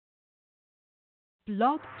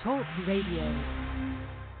Blog Talk Radio.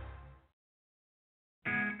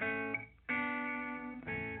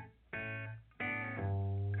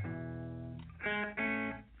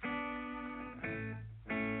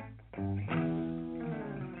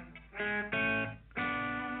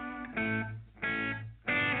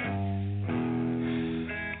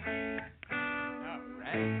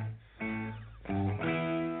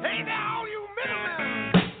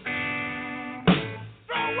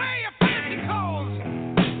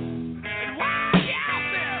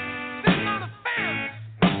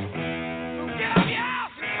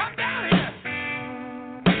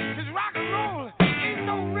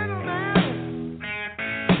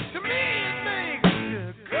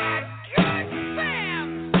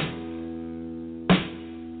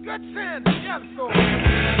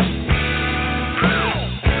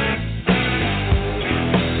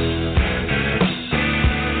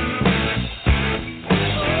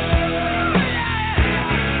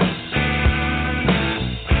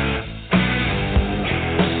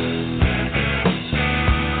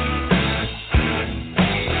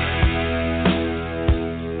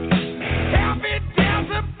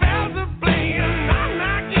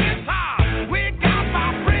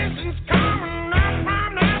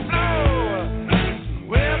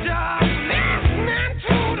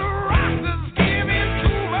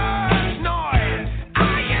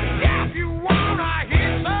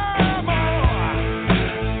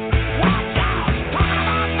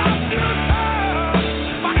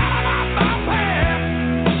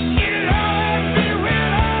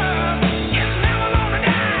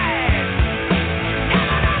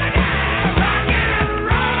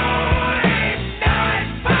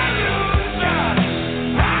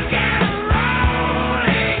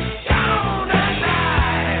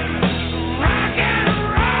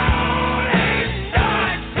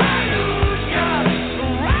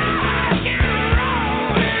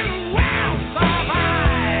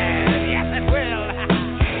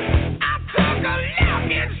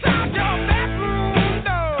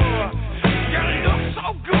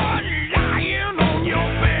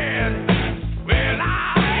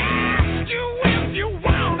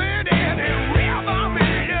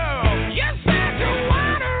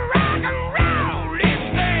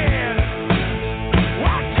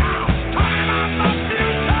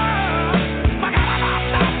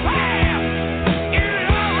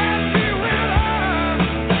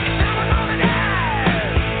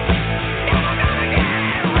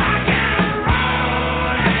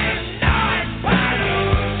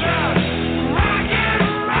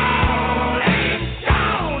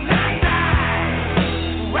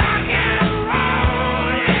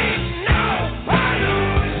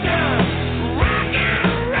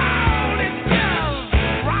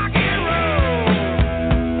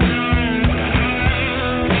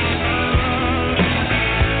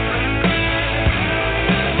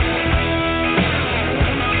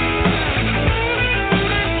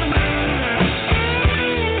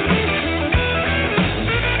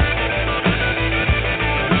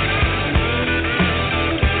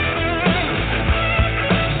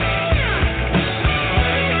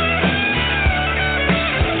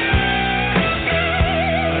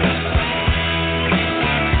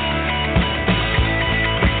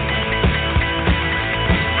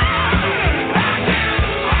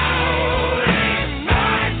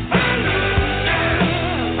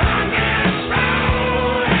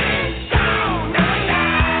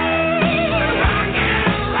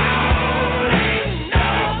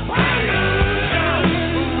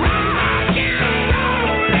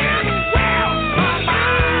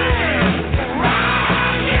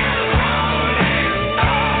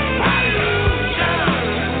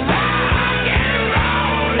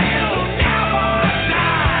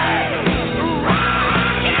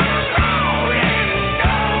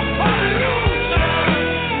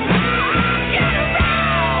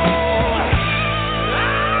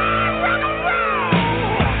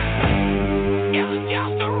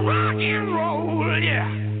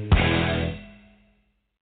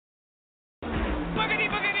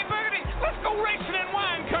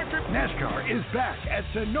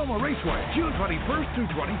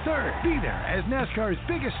 NASCAR's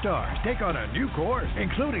biggest stars take on a new course,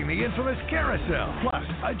 including the infamous Carousel, plus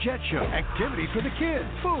a jet show, activities for the kids,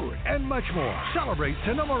 food, and much more. Celebrate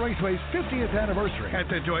Sonoma Raceway's 50th anniversary at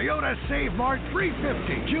the Toyota Save Mart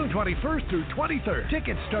 350, June 21st through 23rd.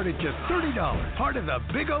 Tickets start at just $30, part of the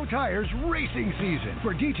Big O Tires racing season.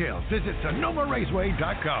 For details, visit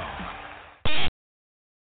SonomaRaceway.com.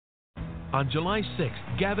 On July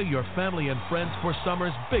 6th, gather your family and friends for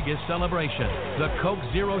summer's biggest celebration, the Coke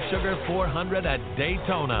Zero Sugar 400 at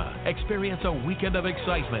Daytona. Experience a weekend of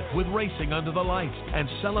excitement with racing under the lights and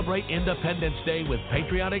celebrate Independence Day with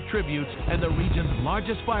patriotic tributes and the region's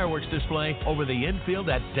largest fireworks display over the infield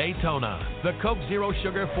at Daytona. The Coke Zero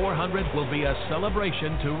Sugar 400 will be a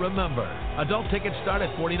celebration to remember. Adult tickets start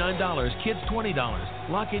at $49, kids $20.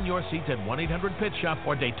 Lock in your seats at 1-800-PIT-SHOP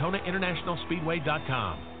or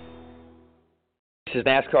DaytonaInternationalSpeedway.com. This is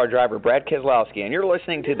NASCAR driver Brad Keselowski, and you're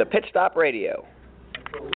listening to the Pit Stop Radio.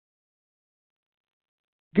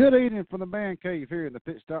 Good evening from the Man Cave here in the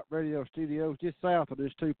Pit Stop Radio studios, just south of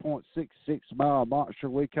this 2.66-mile monster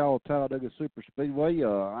we call Talladega Super Speedway.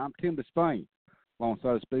 I'm Tim Disspain.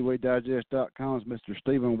 Alongside of SpeedwayDigest.com's Mr.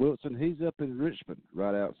 Stephen Wilson. He's up in Richmond,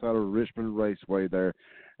 right outside of Richmond Raceway there.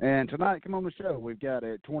 And tonight, come on the show, we've got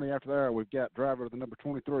at 20 after the hour, we've got driver of the number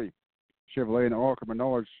 23, Chevrolet and Arca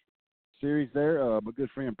Menards series there. My good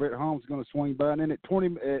friend Brett Holmes is going to swing by. And then at 40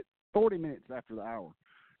 minutes after the hour,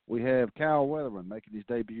 we have Kyle Weatherman making his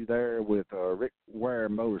debut there with Rick Ware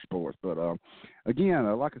Motorsports. But, again,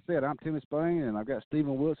 like I said, I'm Tim Spain, and I've got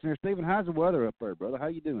Stephen Wilson here. Stephen, how's the weather up there, brother? How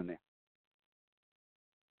you doing there?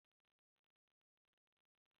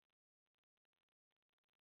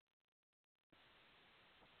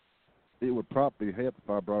 It would probably help if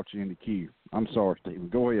I brought you in the queue. I'm sorry, Stephen.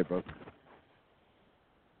 Go ahead, brother.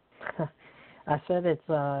 I said it's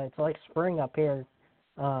like spring up here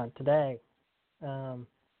today.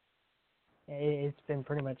 It's been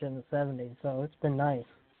pretty much in the 70s, so it's been nice.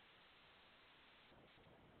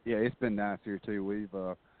 Yeah, it's been nice here too. We've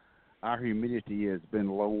our humidity has been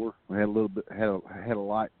lower. We had a little bit had a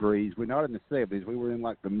light breeze. We're not in the 70s. We were in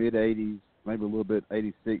like the mid 80s, maybe a little bit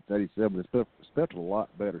 86, 87. It's felt a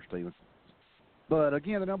lot better, Stephen. But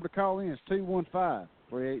again, the number to call in is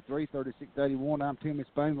 215-383-3681. I'm Timmy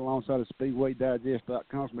Spain alongside of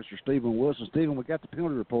SpeedwayDigest.com's Mr. Stephen Wilson. Stephen, we got the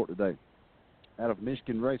penalty report today out of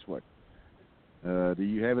Michigan Raceway. Do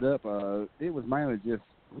you have it up? It was mainly just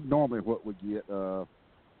normally what we get,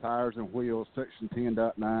 tires and wheels, section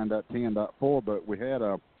 10.9.10.4, but we had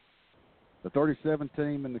the 37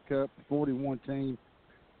 team in the Cup, the 41 team,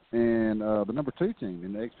 and the number 2 team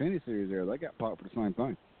in the Xfinity Series there. They got popped for the same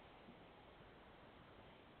thing.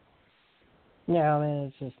 Yeah, I mean,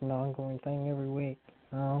 it's just an ongoing thing every week.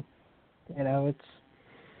 That's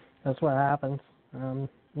what happens.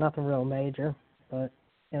 Nothing real major, but,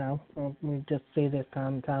 we just see this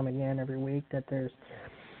time and time again every week that there's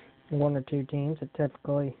 1 or 2 teams that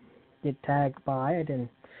typically get tagged by it, and,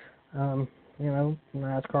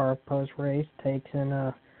 NASCAR post-race takes in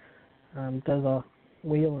does a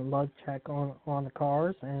wheel and lug check on the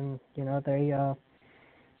cars, and,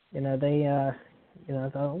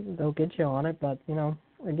 they'll get you on it, but,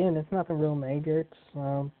 again, it's nothing real major. It's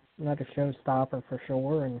not a showstopper for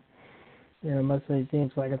sure, and, most of these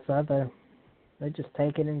teams, like I said, they just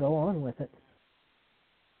take it and go on with it.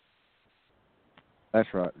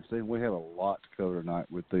 That's right. See, we have a lot to cover tonight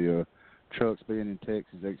with the trucks being in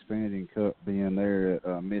Texas, Xfinity Cup being there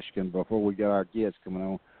at Michigan. Before we got our guests coming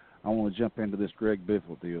on, I want to jump into this Greg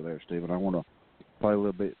Biffle deal there, Stephen. I want to play a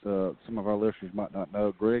little bit. Some of our listeners might not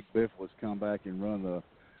know. Greg Biffle has come back and run the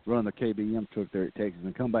KBM truck there at Texas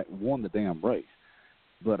and come back and won the damn race.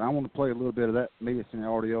 But I want to play a little bit of that medicine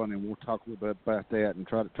audio, and then we'll talk a little bit about that and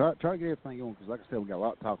try to get everything going, because, like I said, we got a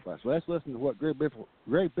lot to talk about. So let's listen to what Greg Biffle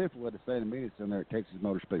had to say in a minute there at Texas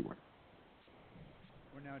Motor Speedway.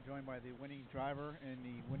 We're now joined by the winning driver and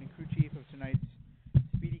the winning crew chief of tonight's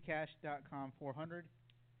SpeedyCash.com 400,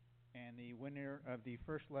 and the winner of the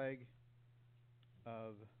first leg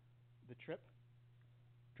of the trip,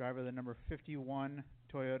 driver of the number 51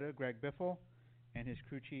 Toyota, Greg Biffle, and his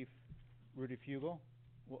crew chief, Rudy Fugel.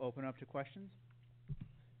 We'll open up to questions.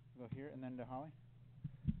 We'll go here and then to Holly.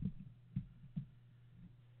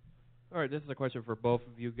 All right, this is a question for both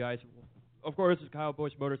of you guys. Of course, Kyle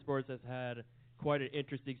Busch Motorsports has had quite an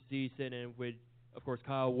interesting season, and with, of course,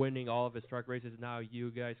 Kyle winning all of his truck races, now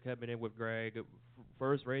you guys coming in with Greg.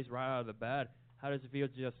 First race right out of the bat, how does it feel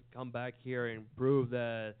to just come back here and prove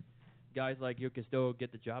that guys like you can still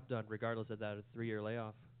get the job done regardless of that 3-year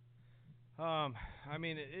layoff? I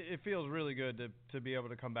mean, it feels really good to be able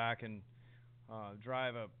to come back and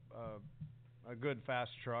drive a good, fast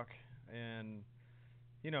truck. And,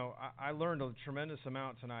 I learned a tremendous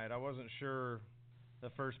amount tonight. I wasn't sure the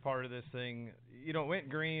first part of this thing. It went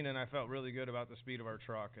green, and I felt really good about the speed of our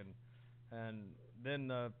truck. And then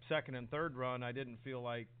the second and third run, I didn't feel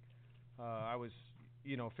like I was,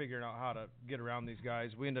 figuring out how to get around these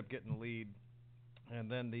guys. We ended up getting the lead, and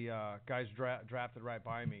then the guys drafted right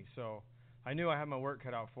by me. So I knew I had my work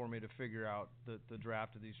cut out for me to figure out the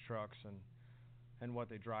draft of these trucks and what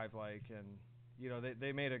they drive like, and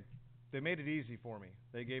they made it easy for me.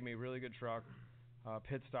 They gave me a really good truck.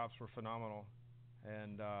 Pit stops were phenomenal,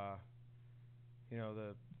 and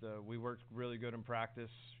we worked really good in practice.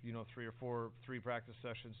 3 practice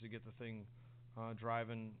sessions to get the thing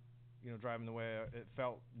driving the way it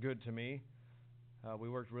felt good to me. We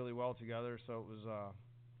worked really well together, so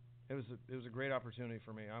it was a great opportunity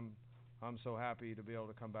for me. I'm so happy to be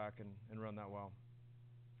able to come back and run that well.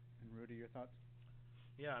 And Rudy, your thoughts?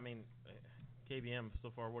 Yeah, I mean, KBM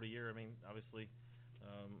so far, what a year. I mean, obviously,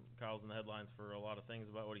 Kyle's in the headlines for a lot of things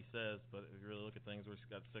about what he says, but if you really look at things, we've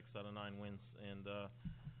got 6 out of 9 wins, and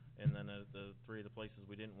then the 3 of the places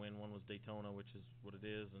we didn't win, one was Daytona, which is what it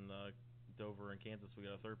is, and Dover and Kansas, we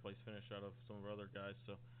got a 3rd place finish out of some of our other guys.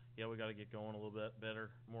 So yeah, we got to get going a little bit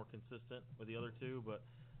better, more consistent with the other 2, but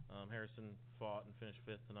Harrison fought and finished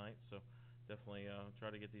 5th tonight, so definitely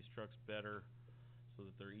try to get these trucks better so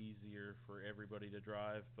that they're easier for everybody to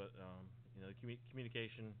drive. But the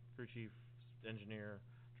communication, crew chief, engineer,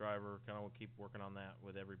 driver, kind of will keep working on that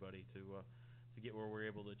with everybody to get where we're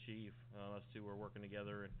able to achieve. Us 2 were working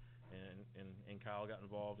together, and Kyle got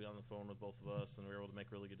involved, got on the phone with both of us, and we were able to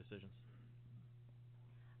make really good decisions.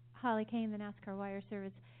 Holly Kane, the NASCAR Wire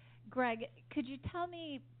Service. Greg, could you tell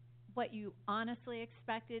me what you honestly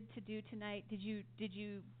expected to do tonight? Did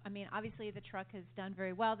you? I mean, obviously the truck has done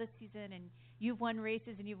very well this season, and you've won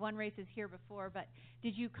races here before. But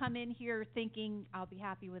did you come in here thinking I'll be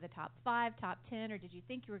happy with a top 5, top 10, or did you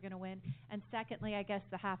think you were going to win? And secondly, I guess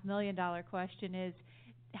the $500,000 question is,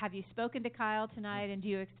 have you spoken to Kyle tonight, and do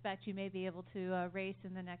you expect you may be able to race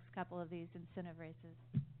in the next couple of these incentive races?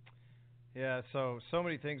 Yeah, so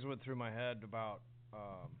many things went through my head about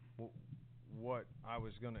what I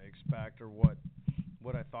was going to expect, or what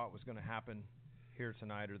I thought was going to happen here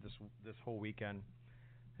tonight or this whole weekend.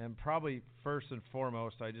 And probably first and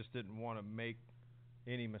foremost, I just didn't want to make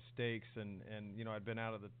any mistakes. And I'd been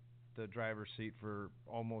out of the driver's seat for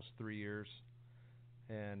almost 3 years,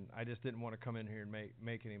 and I just didn't want to come in here and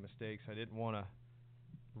make any mistakes. I didn't want to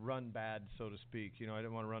run bad, so to speak. I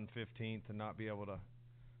didn't want to run 15th and not be able to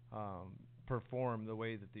perform the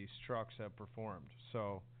way that these trucks have performed.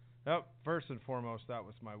 So first and foremost, that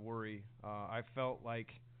was my worry. I felt like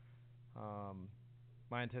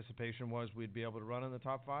my anticipation was we'd be able to run in the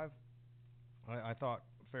top 5. I thought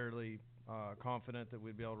fairly confident that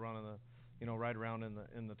we'd be able to run in the right around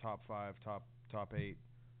in the top 5, top 8.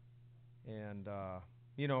 And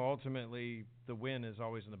ultimately the win is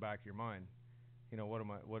always in the back of your mind.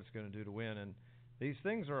 What's going to do to win? And these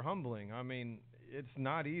things are humbling. I mean, it's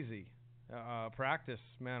not easy. Practice,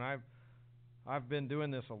 man, I've been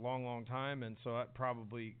doing this a long time, and so that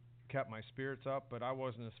probably kept my spirits up, but I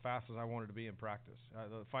wasn't as fast as I wanted to be in practice.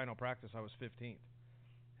 The final practice, I was 15th,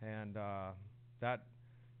 and that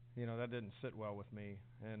didn't sit well with me,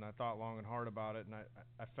 and I thought long and hard about it, and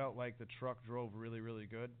I felt like the truck drove really, really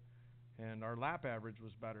good, and our lap average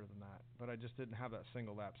was better than that, but I just didn't have that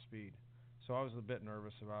single lap speed, so I was a bit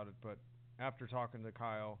nervous about it. But after talking to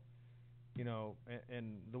Kyle,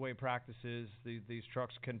 and the way practice is, these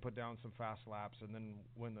trucks can put down some fast laps, and then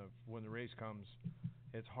when the race comes,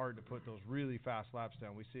 it's hard to put those really fast laps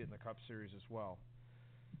down. We see it in the Cup Series as well.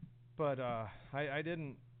 But I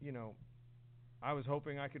didn't, I was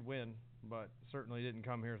hoping I could win, but certainly didn't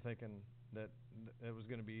come here thinking that it was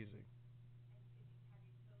going to be easy.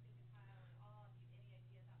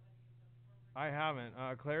 I haven't.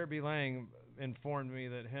 Claire B. Lang informed me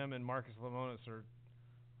that him and Marcus Lemonis are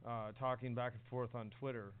talking back and forth on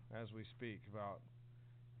Twitter as we speak about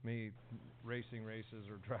me racing races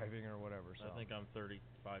or driving or whatever. So I think I'm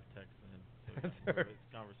 35 texting him. So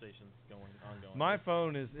conversation's ongoing. My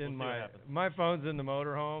phone is my phone's in the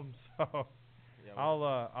motorhome, so yeah,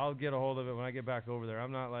 I'll get a hold of it when I get back over there.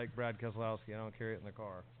 I'm not like Brad Keselowski. I don't carry it in the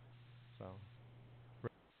car. So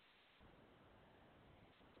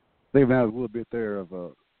leaving out a little bit there of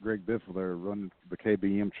Greg Biffle there running the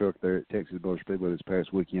KBM truck there at Texas Motor Speedway this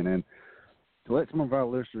past weekend, and to let some of our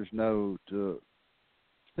listeners know, to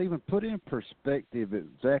Stephen, put in perspective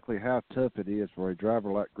exactly how tough it is for a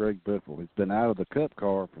driver like Greg Biffle. He's been out of the Cup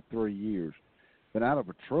car for 3 years, been out of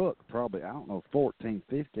a truck probably, 14,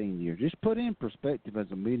 15 years. Just put in perspective as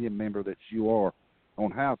a media member that you are on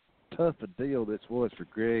how tough a deal this was for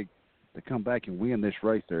Greg to come back and win this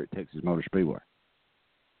race there at Texas Motor Speedway.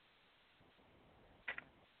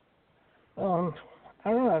 I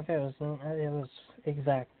don't know if it was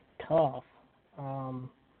exact tough.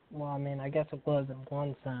 Well, I mean, I guess it was in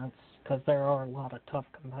one sense, because there are a lot of tough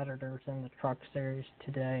competitors in the truck series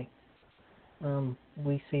today.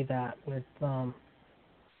 We see that with,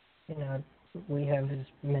 we have as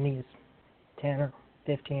many as 10 or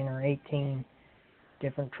 15 or 18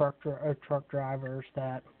 different truck drivers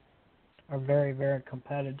that are very, very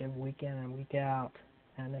competitive week in and week out,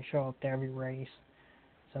 and they show up to every race.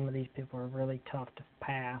 Some of these people are really tough to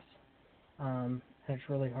pass, and it's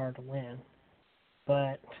really hard to win.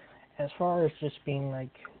 But as far as just being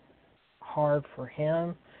hard for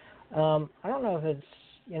him, I don't know if it's,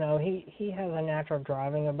 he has a natural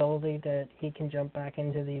driving ability that he can jump back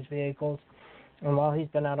into these vehicles. And while he's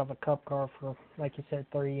been out of a Cup car for, like you said,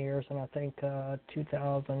 3 years, and I think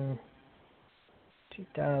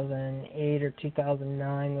 2008 or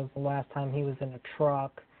 2009 was the last time he was in a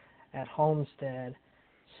truck at Homestead.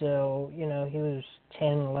 So, he was 10,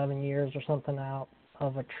 11 years or something out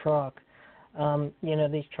of a truck.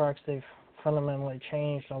 These trucks, they've fundamentally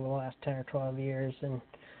changed over the last 10 or 12 years. And,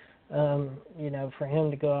 for him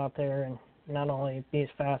to go out there and not only be as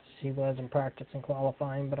fast as he was in practice and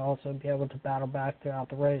qualifying, but also be able to battle back throughout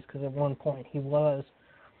the race, because at one point he was,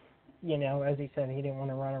 as he said, he didn't want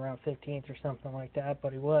to run around 15th or something like that,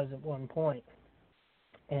 but he was at one point.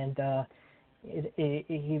 And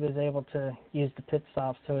he was able to use the pit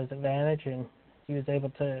stops to his advantage, and he was able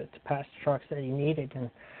to pass the trucks that he needed. And,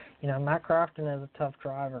 Matt Crafton is a tough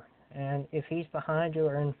driver, and if he's behind you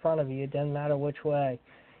or in front of you, it doesn't matter which way,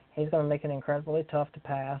 he's going to make it incredibly tough to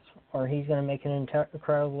pass, or he's going to make it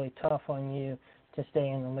incredibly tough on you to stay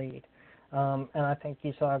in the lead. And I think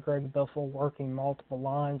you saw Greg Biffle working multiple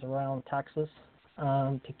lines around Texas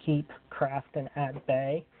to keep Crafton at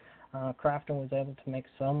bay. Crafton was able to make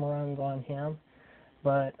some runs on him,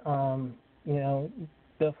 but,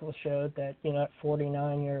 Biffle showed that, at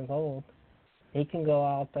 49 years old, he can go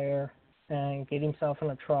out there and get himself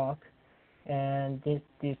in a truck, and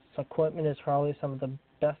this equipment is probably some of the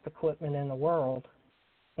best equipment in the world,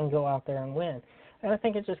 and go out there and win. And I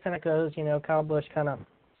think it just kind of goes, Kyle Busch kind of,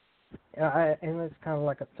 and it's kind of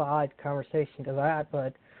like a side conversation to that,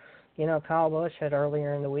 but, Kyle Busch had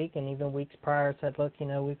earlier in the week and even weeks prior said, look,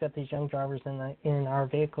 we've got these young drivers in our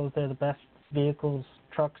vehicles. They're the best vehicles,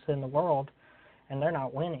 trucks in the world, and they're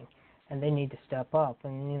not winning, and they need to step up.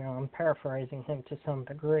 And, I'm paraphrasing him to some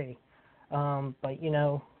degree. But,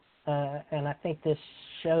 and I think this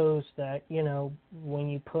shows that, when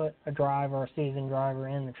you put a driver, a seasoned driver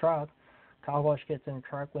in the truck, Kyle Busch gets in the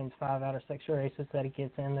truck, wins 5 out of 6 races that he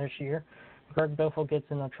gets in this year. Greg Biffle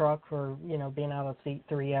gets in the truck for, being out of the seat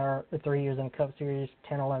 3 years in the Cup Series,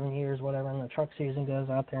 10, 11 years, whatever, in the truck season, goes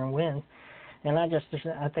out there and wins. And I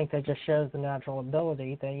think that just shows the natural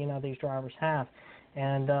ability that, these drivers have.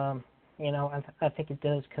 And, I think it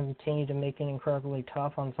does continue to make it incredibly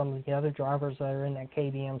tough on some of the other drivers that are in that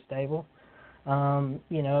KBM stable.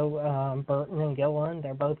 Burton and Gillen,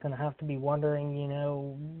 they're both going to have to be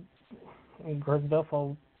wondering, Greg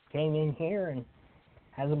Biffle came in here and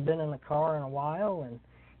hasn't been in the car in a while, and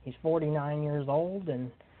he's 49 years old,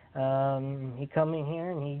 and he come in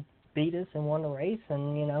here and he beat us and won the race,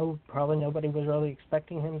 and, probably nobody was really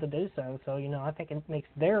expecting him to do so. So, I think it makes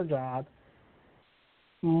their job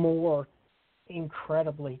more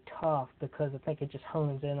incredibly tough, because I think it just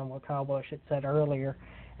hones in on what Kyle Busch had said earlier,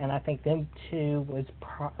 and I think them two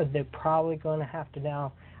they're probably going to have to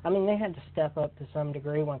now, they had to step up to some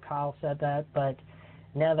degree when Kyle said that, but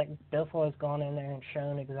now that Biffle has gone in there and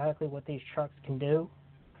shown exactly what these trucks can do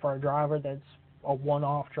for a driver that's a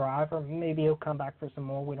one-off driver, maybe he'll come back for some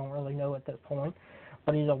more, we don't really know at this point,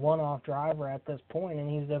 but he's a one-off driver at this point, and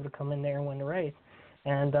he was able to come in there and win the race.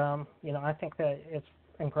 And, I think that it's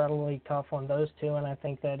incredibly tough on those two, and I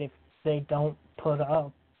think that if they don't put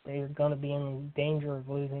up, they're going to be in danger of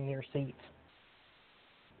losing their seats.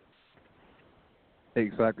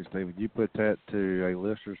 Exactly, Stephen. You put that to a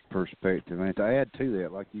listener's perspective. And to add to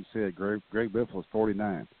that, like you said, Greg Biffle is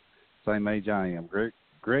 49, same age I am.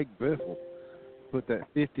 Greg Biffle put that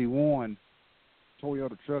 51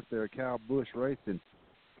 Toyota truck there, Kyle Busch Racing,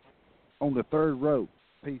 on the third row,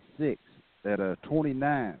 P6, at a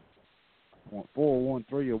 29.413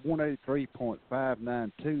 or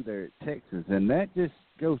 183.592 there at Texas. And that just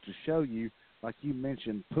goes to show you, like you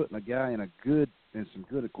mentioned, putting a guy in some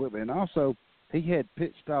good equipment. And also, he had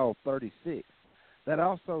pit stall 36. That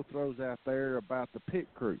also throws out there about the pit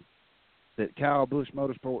crew that Kyle Busch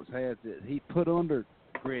Motorsports has that he put under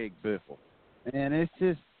Greg Biffle. And it's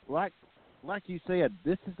just, like you said,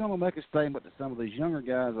 this is going to make a statement to some of these younger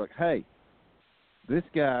guys like, hey, this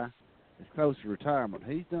guy is close to retirement.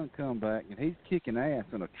 He's done come back, and he's kicking ass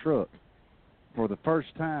in a truck for the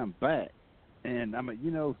first time back. And,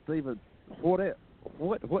 Stephen, what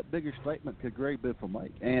bigger statement could Greg Biffle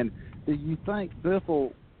make? And do you think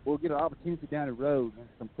Biffle will get an opportunity down the road and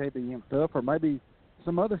some KBM stuff, or maybe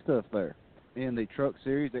some other stuff there? in the Truck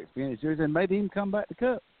Series, Xfinity Series, and maybe even come back to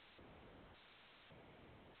Cup.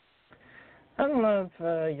 I don't know if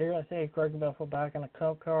you're going to see Greg Biffle back in a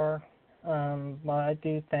Cup car, but I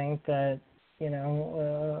do think that,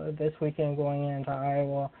 this weekend going into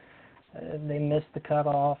Iowa, they missed the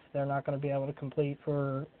cutoff. They're not going to be able to complete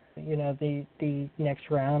for, the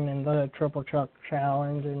next round in the Triple Truck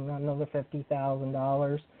Challenge and another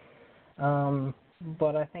 $50,000.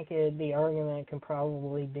 But I think the argument can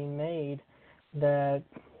probably be made that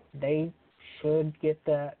they should get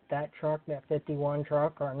that truck, that 51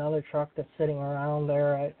 truck, or another truck that's sitting around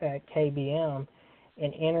there at KBM,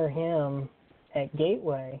 and enter him at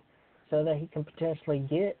Gateway so that he can potentially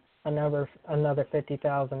get another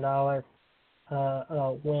 $50,000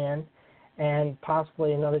 win and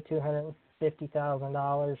possibly another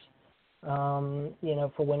 $250,000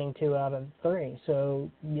 for winning 2 out of 3. So,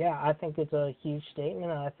 yeah, I think it's a huge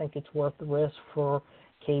statement. I think it's worth the risk for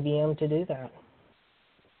KBM to do that.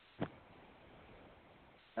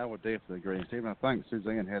 I would definitely agree. Stephen, I think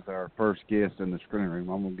Suzanne has our first guest in the screening room.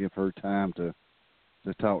 I'm going to give her time to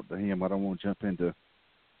talk to him. I don't want to jump into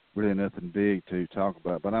really nothing big to talk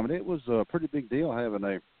about. But, I mean, it was a pretty big deal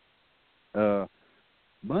having a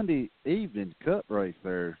Monday evening Cup race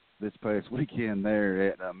there this past weekend there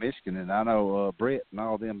at Michigan. And I know Brett and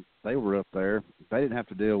all them, they were up there. They didn't have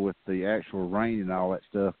to deal with the actual rain and all that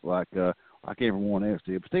stuff like everyone else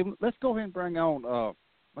did. But, Stephen, let's go ahead and bring on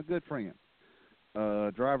my good friend,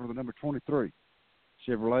 driver of the number 23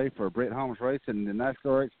 Chevrolet for Brett Holmes Racing in the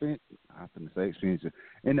NASCAR Xfinity,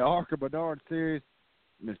 in the Arca Bedard Series,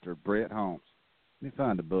 Mr. Brett Holmes. Let me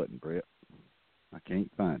find the button, Brett. I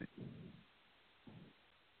can't find it.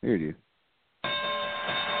 Here it is.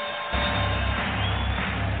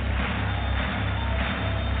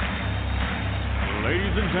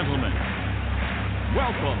 Ladies and gentlemen,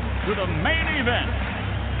 welcome to the main event.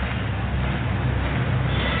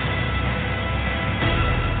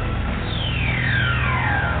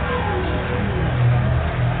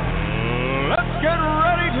 Let's get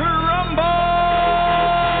ready to rumble!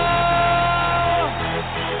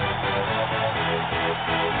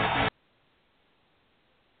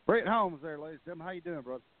 Brett Holmes there, ladies and gentlemen. How you doing,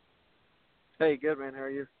 brother? Hey, good, man. How are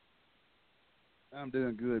you? I'm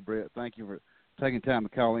doing good, Brett. Thank you for taking time to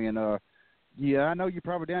call in. Yeah, I know you're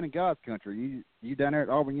probably down in God's country. You down there at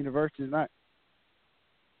Auburn University tonight?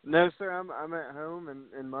 No, sir. I'm at home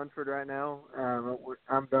in Munford right now.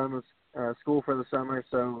 I'm done with school for the summer,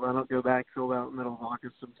 so I don't go back till about middle of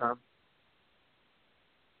August sometime.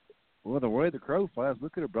 Well, the way the crow flies, we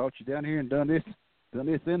could have brought you down here and done this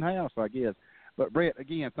in-house, I guess. But, Brett,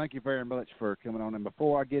 again, thank you very much for coming on. And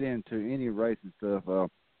before I get into any racing stuff,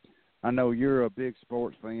 I know you're a big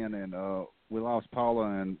sports fan, and we lost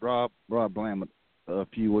Paula and Rob Blamont a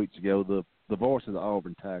few weeks ago, the voice of the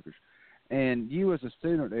Auburn Tigers. And you as a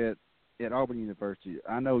student at Auburn University,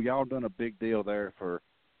 I know y'all done a big deal there for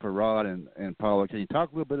Rod and Paula. Can you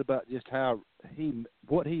talk a little bit about just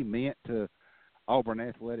what he meant to Auburn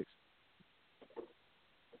athletics?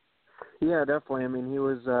 Yeah, definitely. I mean, he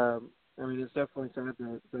was. It's definitely sad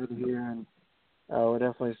to hear, and we're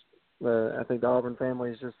definitely. I think the Auburn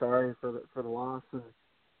family is just sorry for the loss,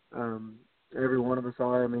 and every one of us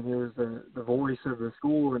are. I mean, he was the voice of the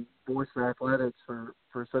school and voice of athletics for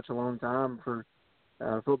such a long time for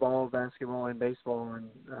football, basketball, and baseball. And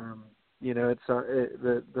it's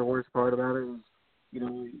the worst part about it is,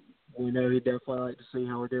 we know he'd definitely like to see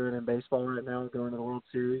how we're doing in baseball right now, going to the World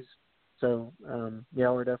Series. So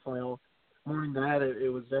we're definitely all mourning that. It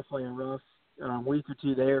was definitely a rough week or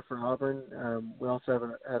two there for Auburn. We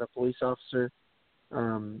also had a police officer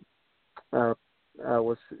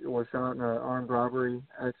was shot in an armed robbery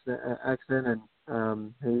accident,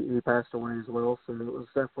 and he passed away as well. So it was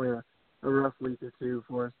definitely a rough week or two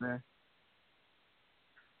for us there.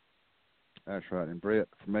 That's right. And Brett,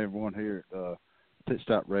 from everyone here at Pit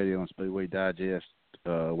Stop Radio and Speedway Digest,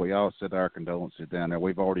 we all send our condolences down there.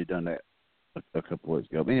 We've already done that a couple weeks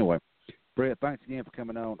ago. But anyway, Brett, thanks again for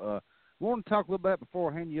coming on. I want to talk a little bit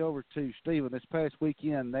before I hand you over to Steven. This past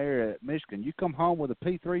weekend there at Michigan, you come home with a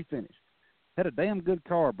P3 finish. Had a damn good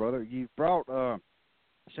car, brother. You've brought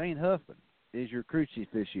Shane Huffman is your crew chief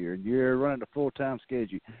this year, and you're running a full-time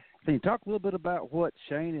schedule. Can you talk a little bit about what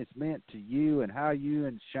Shane has meant to you and how you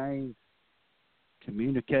and Shane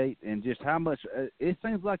communicate, and just how much it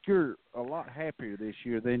seems like you're a lot happier this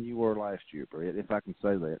year than you were last year, Brett, if I can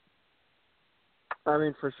say that. I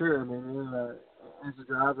mean, for sure. I mean, as a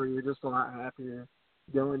driver, you're just a lot happier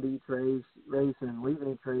going to each race and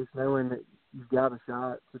leaving each race knowing that you've got a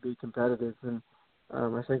shot to be competitive. And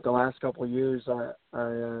I think the last couple of years I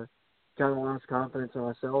kind of lost confidence in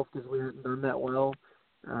myself because we hadn't done that well.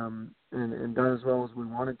 and done as well as we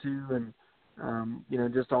wanted to, and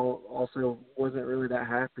just also wasn't really that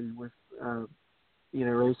happy with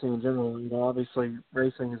racing in general. Obviously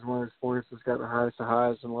racing is one of the sports that's got the highest of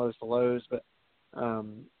highs and lowest of lows, but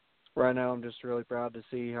right now I'm just really proud to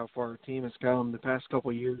see how far our team has come the past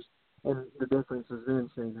couple of years, and the difference has been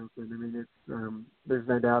Shane Huffman. I mean, it's there's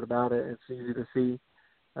no doubt about it. It's easy to see.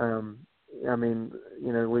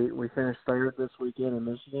 We finished third this weekend in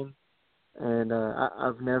Michigan, and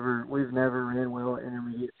we've never ran well at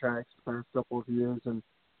intermediate tracks the past couple of years, and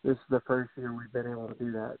this is the first year we've been able to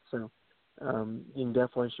do that. So you can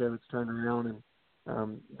definitely show it's turned around, and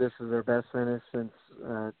this is our best finish since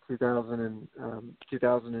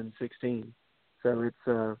 2016. So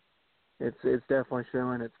it's definitely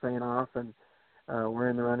showing, it's paying off, and we're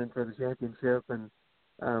in the running for the championship, and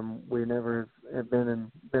we never have been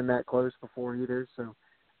that close before either. So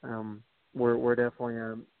we're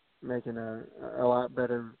definitely making a lot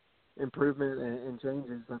better improvement and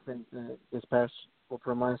changes, I think,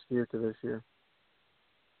 from last year to this year.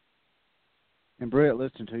 And Brett,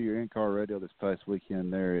 listening to your in-car radio this past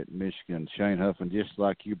weekend there at Michigan, Shane Huffman, just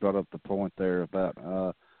like you brought up the point there about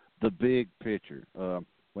the big picture,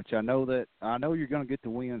 which I know you're going to get the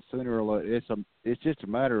win sooner or later. It's just a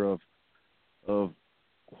matter of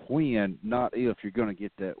when, not if, you're going to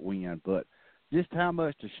get that win. But just how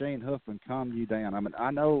much does Shane Huffman calm you down? I mean, I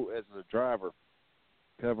know as a driver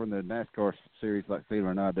covering the NASCAR series like Steven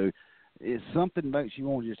and I do, it's something that makes you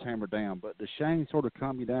want to just hammer down. But does Shane sort of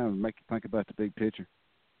calm you down and make you think about the big picture?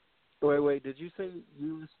 Wait, did you say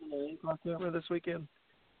you listened to in-car camera this weekend?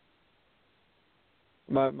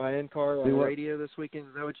 My in-car on radio this weekend,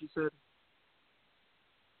 is that what you said?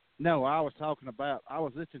 No, I was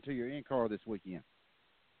listening to your in-car this weekend.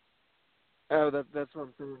 Oh, that's what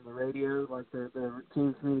I'm saying, the radio, like the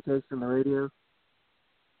team communication on the radio?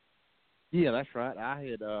 Yeah, that's right. I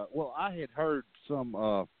had heard some,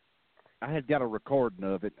 I had got a recording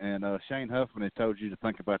of it, and Shane Huffman had told you to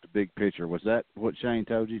think about the big picture. Was that what Shane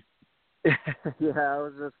told you? Yeah, I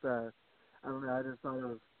was just, I don't know, I just thought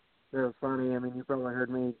it was funny. I mean, you probably heard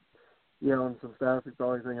me yelling some stuff. You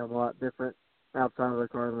probably think I'm a lot different outside of the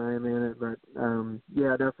car than I am in it, but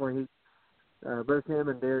yeah, definitely. Both him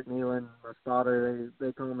and Derek Nealon, my spotter,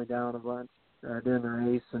 they calm me down a bunch during the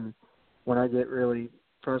race, and when I get really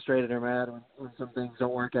frustrated or mad when some things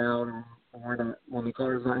don't work out, or when the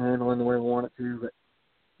car's not handling the way we want it to. But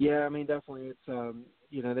yeah, I mean, definitely, it's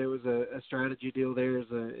there was a strategy deal there is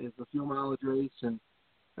the fuel mileage race, and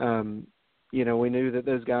we knew that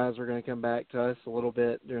those guys were going to come back to us a little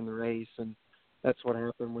bit during the race, and that's what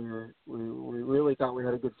happened. We really thought we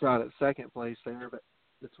had a good shot at second place there, but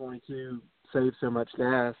the 22 saved so much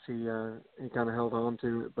gas, he kind of held on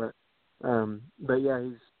to it. But yeah,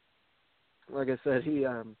 he's, like I said, he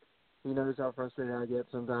knows how frustrated I get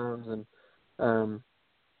sometimes, and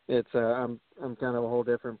it's I'm kind of a whole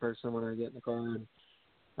different person when I get in the car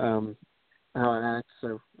and how I act.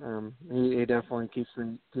 So he definitely keeps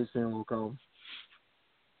me a little calm.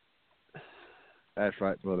 That's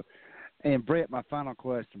right, brother. And Brett, my final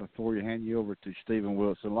question before you hand you over to Stephen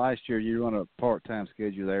Wilson. Last year you run a part-time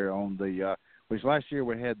schedule there on the which last year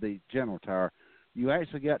we had the General Tire. You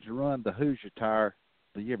actually got to run the Hoosier Tire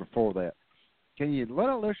the year before that. Can you let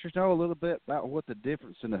our listeners know a little bit about what the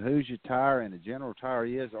difference in the Hoosier Tire and the General Tire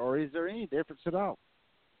is, or is there any difference at all?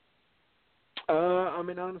 I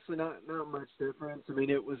mean, honestly, not much difference. I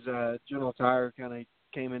mean, it was General Tire kind of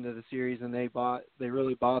came into the series, and they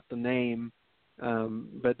really bought the name,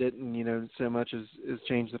 but didn't, so much as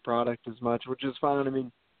change the product as much, which is fine. I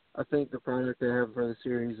mean, I think the product they have for the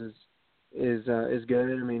series is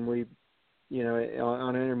good. I mean, we,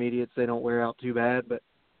 on intermediates they don't wear out too bad, but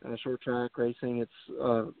short track racing, it's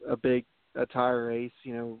a tire race.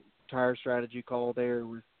 Tire strategy call there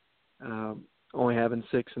with only having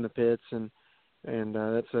 6 in the pits, and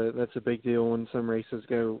that's a big deal when some races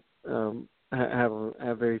go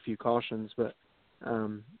have very few cautions. But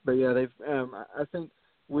yeah, they've I think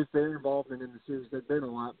with their involvement in the series, they've been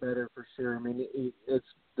a lot better for sure. I mean,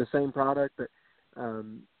 it's the same product, but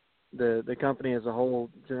the company as a whole,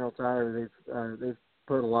 General Tire, they've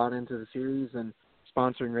put a lot into the series and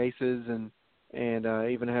sponsoring races, and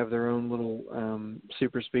even have their own little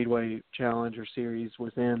super speedway challenge or series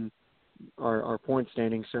within our point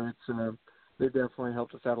standing. So it's they've definitely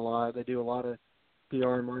helped us out a lot. They do a lot of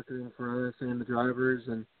PR and marketing for us and the drivers,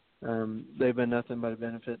 and they've been nothing but a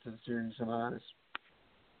benefit to the series in my eyes.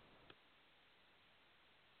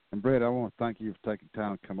 And Brett, I want to thank you for taking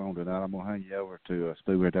time to come on tonight. I'm going to hand you over to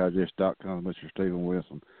SpeedwayDigest.com, Mr. Stephen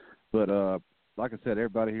Wilson. But like I said,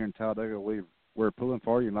 everybody here in Talladega, we're pulling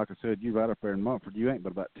for you. And like I said, you right up there in Mumford. You ain't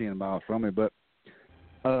but about 10 miles from me. But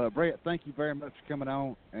Brett, thank you very much for coming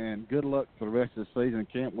on, and good luck for the rest of the season.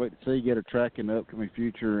 Can't wait to see you get a track in the upcoming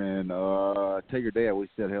future. And tell your dad we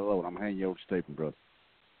said hello, and I'm handing you over to Stephen, brother.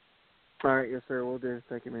 All right, yes, sir. We'll do.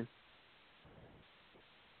 Thank you, man.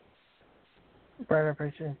 Brett, I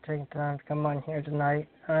appreciate you taking time to come on here tonight.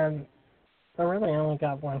 I really only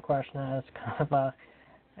got one question. It's kind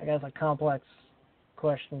of a complex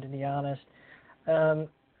question, to be honest.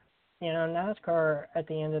 NASCAR at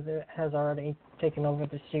the end of it has already taken over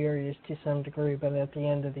the series to some degree, but at the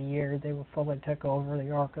end of the year they will fully take over the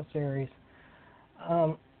ARCA series.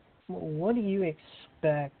 What do you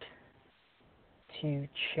expect to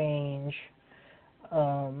change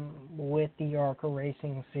with the ARCA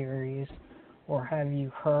Racing series, or have you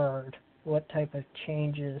heard what type of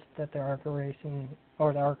changes that the ARCA Racing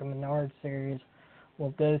or the ARCA Menard series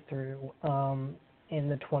will go through in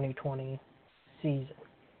the 2020 season?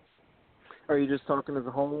 Are you just talking as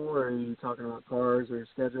a whole, or are you talking about cars or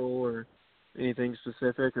schedule or anything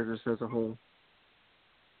specific, or just as a whole?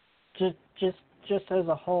 Just as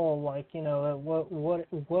a whole, what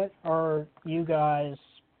are you guys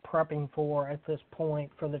prepping for at this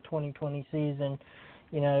point for the 2020 season?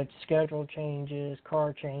 Schedule changes,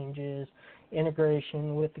 car changes,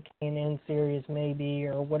 integration with the K&N series maybe,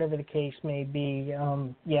 or whatever the case may be.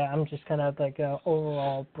 I'm just kind of like a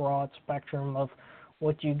overall broad spectrum of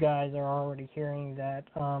what you guys are already hearing that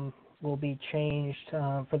will be changed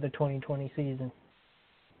for the 2020 season.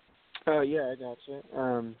 Yeah, I gotcha.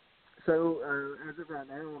 So as of right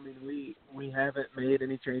now, we haven't made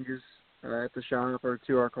any changes at the shop or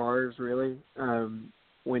to our cars, really.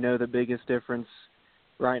 We know the biggest difference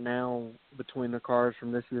right now between the cars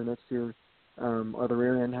from this year and next year are the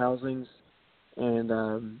rear end housings,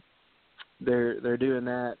 and they're doing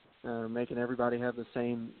that, making everybody have the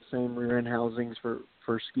same rear end housings for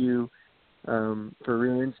skew, for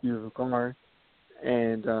rear end skew of a car,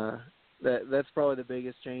 and that's probably the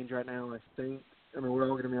biggest change right now, I think. We're all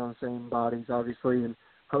going to be on the same bodies, obviously, and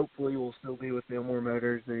hopefully we'll still be with Fillmore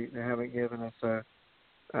Motors. They haven't given us a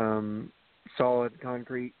solid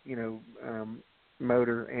concrete,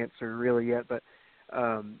 motor answer really yet, but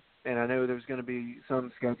and I know there's going to be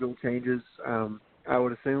some schedule changes. I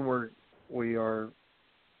would assume we are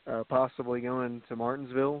possibly going to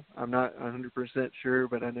Martinsville. I'm not 100% sure,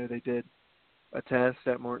 but I know they did a test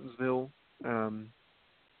at Martinsville.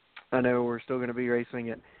 I know we're still going to be racing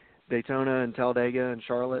at Daytona and Talladega and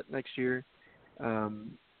Charlotte next year.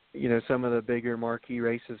 Some of the bigger marquee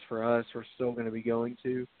races for us we're still going to be going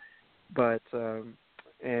to, but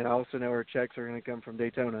and I also know our checks are going to come from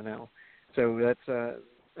Daytona now. So that's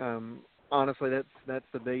honestly that's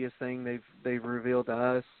the biggest thing they've revealed to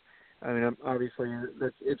us. Obviously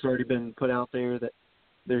it's already been put out there that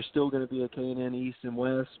there's still going to be a K&N East and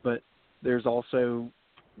West, but there's also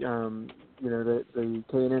the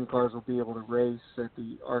K&N cars will be able to race at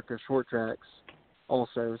the ARCA short tracks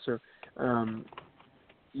also. So,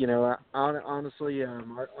 honestly,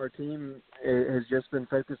 our team has just been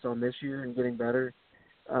focused on this year and getting better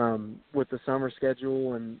with the summer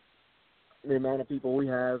schedule and the amount of people we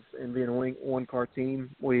have and being a one-car team.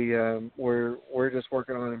 We're just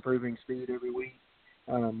working on improving speed every week.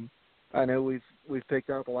 I know we've picked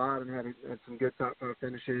up a lot and had some good top five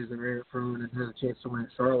finishes and ran it front and had a chance to win at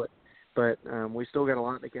Charlotte, but we still got a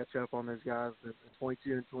lot to catch up on. Those guys, the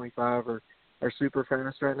 22 and 25 are super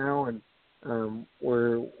fast right now, and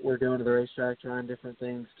we're going to the racetrack trying different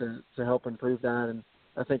things to help improve that. And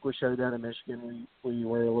I think we showed that in Michigan. We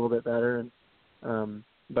were a little bit better, and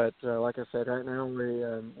but like I said, right now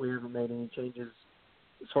we haven't made any changes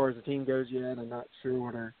as far as the team goes yet. I'm not sure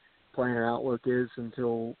what our plan or outlook is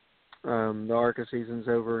until the ARCA season's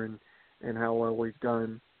over and how well we've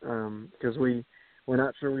done, because we're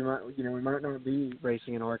not sure. We might not be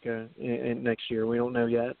racing in ARCA in next year. We don't know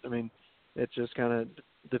yet. It just kind of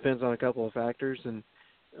depends on a couple of factors, and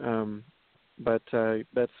but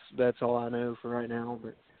that's all I know for right now.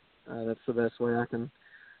 But that's the best way I can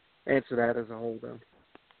answer that as a whole, though.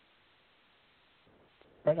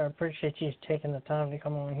 But I appreciate you taking the time to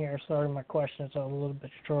come on here. Sorry my questions are a little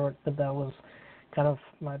bit short, but that was kind of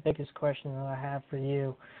my biggest question that I have for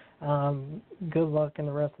you. Good luck in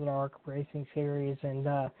the rest of the ARC Racing Series, and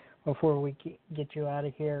before we get you out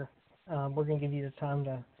of here, we're going to give you the time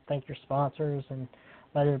to thank your sponsors and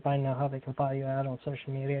let everybody know how they can follow you out on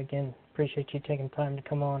social media. Again, appreciate you taking time to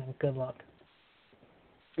come on, and good luck.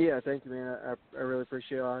 Yeah, thank you, man. I really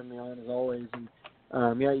appreciate having me on, as always. And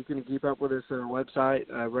you can keep up with us at our website,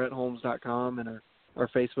 BrettHolmes.com, and our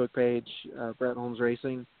Facebook page, Brett Holmes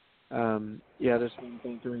Racing. There's one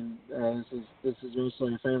thing doing. This is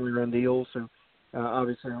mostly a family-run deal, so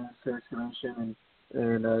obviously I'm excavation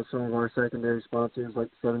and some of our secondary sponsors like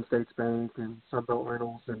Seven States Bank and Sunbelt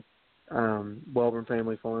Rentals and Welborn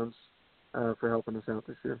Family Farms for helping us out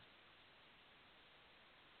this year.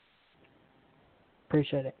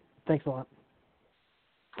 Appreciate it. Thanks a lot.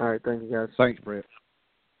 All right, thank you, guys. Thanks, Brett.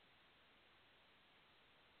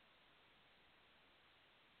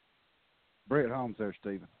 Brett Holmes there,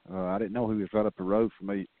 Stephen. I didn't know he was right up the road from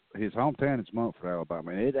me. His hometown is Mumford,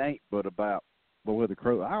 Alabama. And it ain't but about where the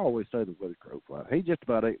crow. I always say the where the crow flies. He's just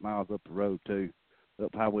about 8 miles up the road too,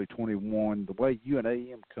 up Highway 21. The way you and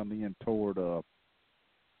AM come in toward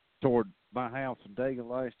my house in Dagan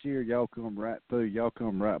last year, y'all come right through. Y'all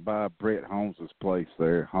come right by Brett Holmes's place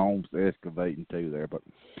there. Holmes Excavating too there. But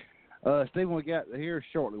Stephen, we got here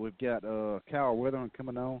shortly. We've got Kyle Weatherman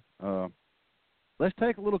coming on. Let's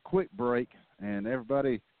take a little quick break, and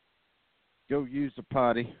everybody go use the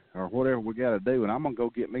potty or whatever we got to do, and I'm going to go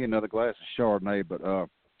get me another glass of Chardonnay. But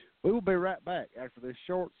we will be right back after this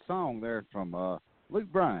short song there from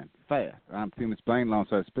Luke Bryan, Fast. I'm Tim Disspain,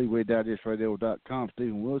 alongside SpeedwayDigestRadio.com,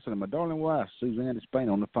 Stephen Wilson, and my darling wife, Suzanne Disspain,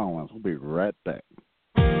 on the phone lines. We'll be right back.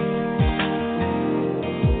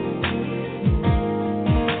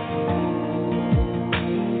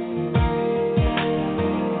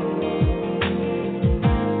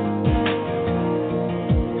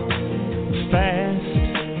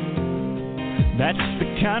 That's the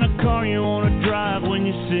kind of car you want to drive when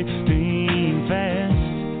you're 16. Fast.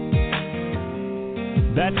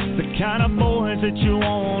 That's the kind of boys that you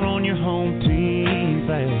want on your home team.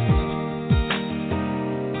 Fast.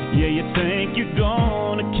 Yeah, you think you're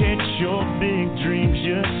gonna catch your big dreams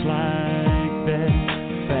just like that.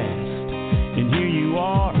 Fast. And here you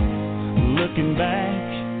are, looking back.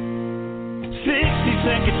 60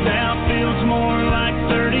 seconds now feels more like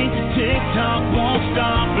 30. Tick-tock won't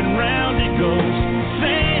stop and round it goes.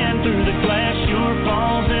 Sand through the glass, your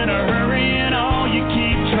falls in a hurry, and all you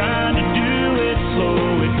keep trying to do is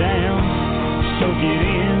slow it down. Soak it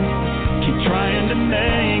in, keep trying to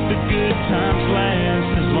make the good times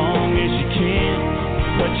last as long as you can,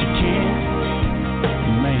 but you can't.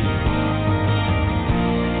 Man,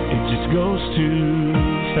 it just goes too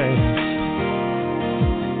fast.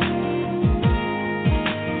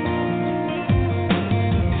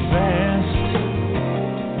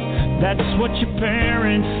 That's what your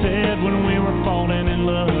parents said when we were falling in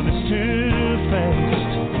love. It's too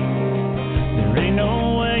fast. There ain't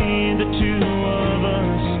no way the two of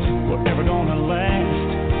us were ever gonna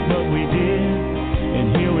last, but we did,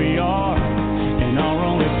 and here we are, and our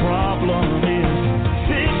only problem is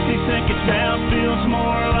 60 seconds now feels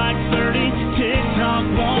more like 30. Tick-tock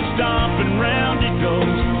won't stop and round it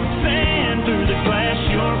goes. Sand through the glass,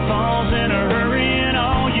 your falls in a hurry, and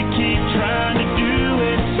all you keep trying to do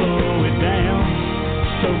is slow it down,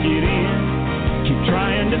 soak it in, keep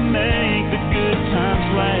trying to make the good times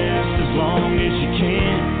last as long as you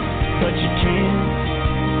can, but you can't.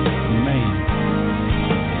 Man,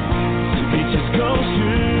 it just goes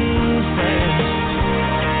too fast.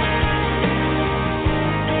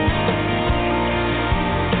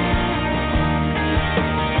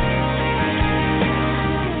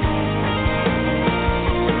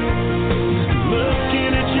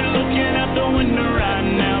 Looking out the window right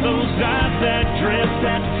now, those eyes that dress,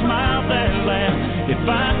 that smile, that laugh. If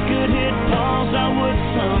I could hit pause, I would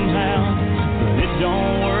somehow, but it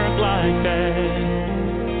don't work like that.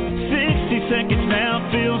 60 seconds now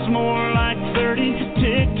feels more like 30.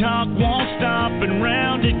 Tick-tock won't stop and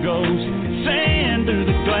round it goes. Sand through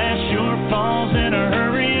the glass, your falls in a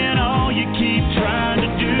hurry, and all you keep trying to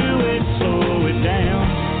do is slow it down,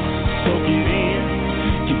 soak it in,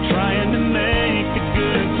 keep trying to make the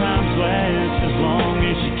good times last as long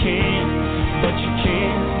as you can, but you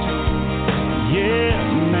can't. Yeah,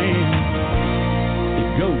 man, it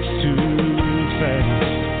goes too fast.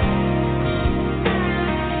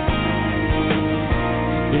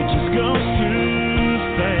 It just goes too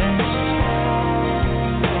fast.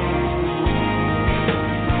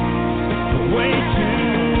 Way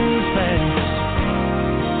too fast.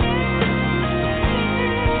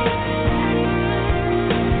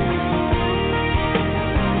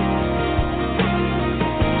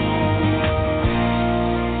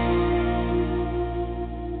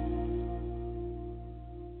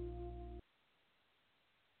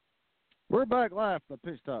 We're back live from the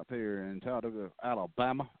pit stop here in Talladega,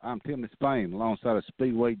 Alabama. I'm Tim Disspain, alongside of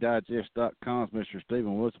SpeedwayDigest.com's Mr.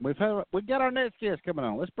 Stephen Wilson. We got our next guest coming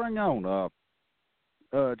on. Let's bring on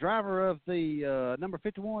driver of the number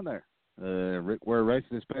 51 there. We're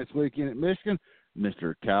racing this past weekend at Michigan,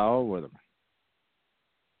 Mr. Kyle Weatherman.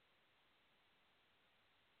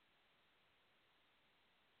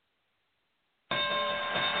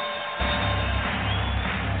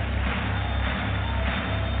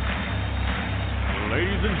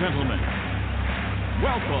 and gentlemen,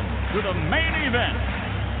 welcome to the main event.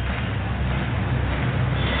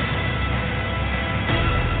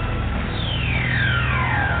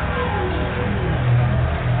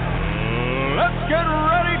 Let's get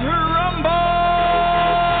ready to rumble!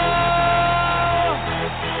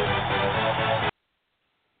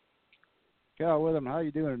 Kyle Witham, how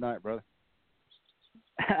you doing tonight, brother?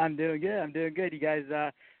 I'm doing good. You guys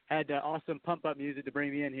had awesome pump up music to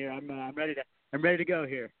bring me in here. I'm ready to go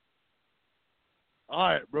here. All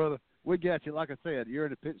right, brother. We got you. Like I said, you're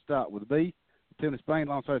in the pit stop with me, Tim Disspain,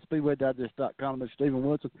 alongside SpeedwayDigest.com, Mr. Stephen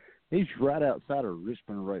Woodson. He's right outside of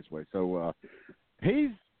Richmond Raceway. So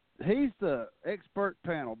he's the expert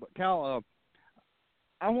panel. But Kyle,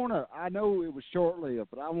 I know it was short-lived,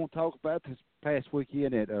 but I want to talk about this past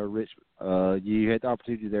weekend at Richmond. You had the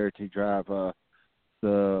opportunity there to drive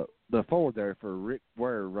the Ford there for Rick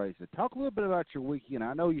Ware Racing. Talk a little bit about your weekend.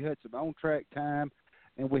 I know you had some on-track time,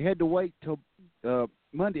 and we had to wait till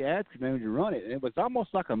Monday afternoon to run it. And it was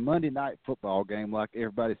almost like a Monday night football game, like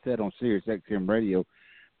everybody said on Sirius XM Radio.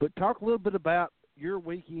 But talk a little bit about your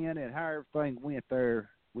weekend and how everything went there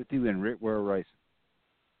with you and Rick Ware Racing.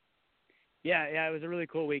 Yeah, it was a really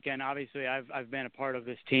cool weekend. Obviously, I've been a part of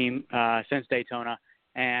this team since Daytona,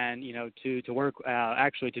 and to work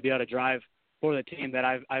actually to be able to drive for the team that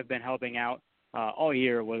I've been helping out all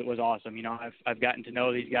year was awesome. I've gotten to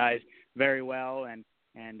know these guys very well, and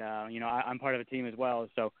I'm part of a team as well.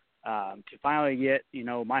 So to finally get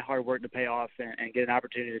my hard work to pay off and get an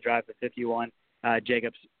opportunity to drive the 51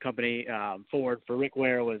 Jacobs Company Ford for Rick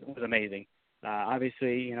Ware was amazing.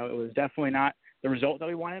 Obviously, it was definitely not the result that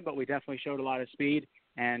we wanted, but we definitely showed a lot of speed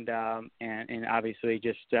and obviously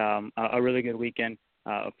just a really good weekend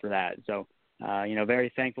for that. So,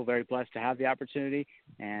 very thankful, very blessed to have the opportunity,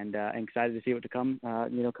 and excited to see what comes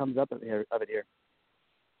up of it here.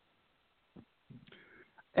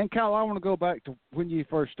 And Kyle, I want to go back to when you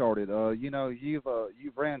first started.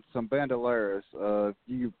 You've ran some Bandoleras.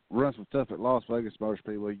 You run some stuff at Las Vegas Motor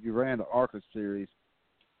Speedway. You ran the ARCA Series.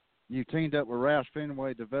 You teamed up with Roush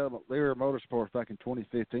Fenway Development, Lear Motorsports back in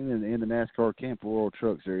 2015 in the NASCAR Camping World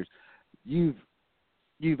Truck Series. You've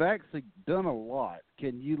actually done a lot.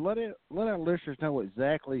 Can you let our listeners know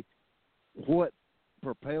exactly what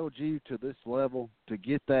propelled you to this level to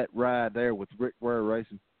get that ride there with Rick Ware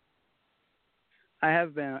Racing? I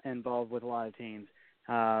have been involved with a lot of teams,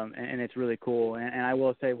 and it's really cool. And I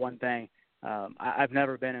will say one thing: I've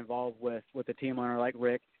never been involved with a team owner like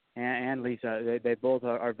Rick and Lisa. They both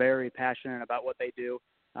are very passionate about what they do,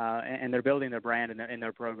 and they're building their brand in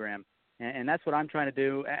their program. And that's what I'm trying to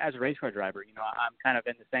do as a race car driver. I'm kind of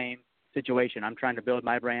in the same situation. I'm trying to build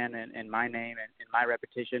my brand and my name and my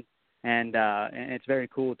repetition. And it's very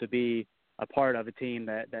cool to be a part of a team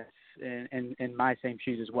that's in my same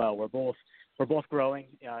shoes as well. We're both growing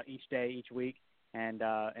each day, each week, and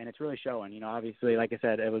it's really showing. Obviously, like I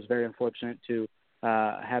said, it was very unfortunate to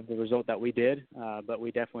have the result that we did, but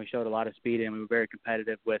we definitely showed a lot of speed, and we were very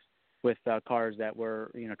competitive with cars that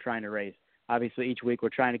were trying to race. Obviously, each week we're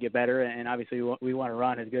trying to get better, and obviously we want to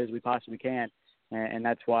run as good as we possibly can, and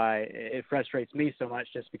that's why it frustrates me so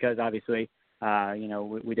much, just because obviously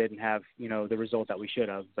we didn't have the result that we should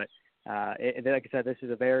have. But like I said, this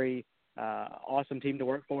is a very awesome team to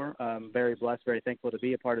work for. Very blessed, very thankful to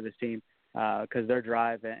be a part of this team because their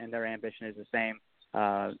drive and their ambition is the same,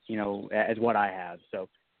 as what I have. So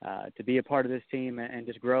to be a part of this team and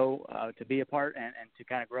just grow, to be a part and to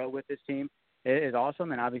kind of grow with this team is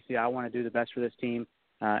awesome. And obviously I want to do the best for this team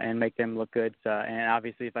and make them look good. And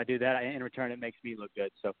obviously if I do that, in return, it makes me look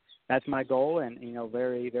good. So that's my goal, and,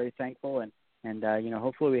 very, very thankful. And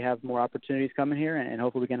hopefully we have more opportunities coming here, and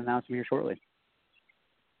hopefully we can announce them here shortly.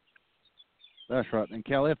 That's right. And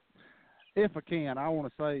Cal, if I can, I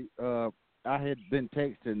want to say I had been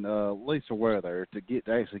texting Lisa Ware there to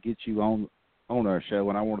actually get you on our show,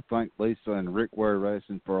 and I want to thank Lisa and Rick Ware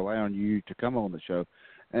Racing for allowing you to come on the show.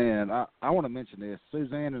 And I want to mention this.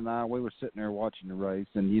 Suzanne and I, we were sitting there watching the race,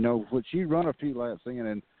 and what you run a few laps in,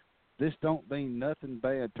 and this don't mean nothing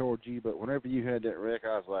bad towards you, but whenever you had that wreck,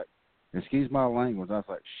 I was like, excuse my language, I was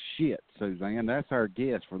like, shit, Suzanne, that's our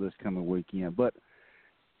guest for this coming weekend. But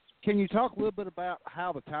can you talk a little bit about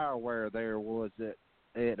how the tire wear there was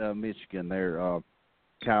at Michigan there,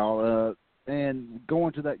 Kyle, and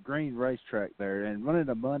going to that green racetrack there and running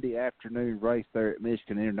a Monday afternoon race there at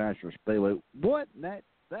Michigan International Speedway?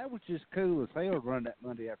 That was just cool as hell running that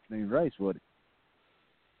Monday afternoon race, wasn't it?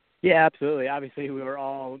 Yeah, absolutely. Obviously, we were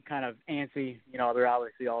all kind of antsy. We were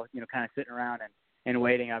obviously all, kind of sitting around and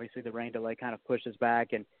waiting. Obviously, the rain delay kind of pushed us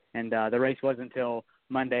back, and the race wasn't until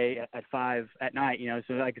Monday at 5 at night.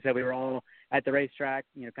 So like I said, we were all at the racetrack,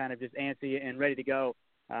 kind of just antsy and ready to go.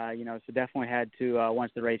 So definitely had to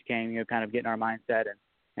once the race came, kind of get in our mindset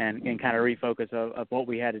and kind of refocus of what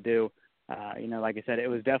we had to do. Like I said, it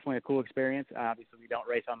was definitely a cool experience. Obviously, we don't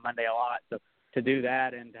race on Monday a lot, so to do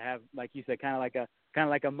that and to have, like you said, kind of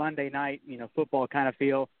like a Monday night, football kind of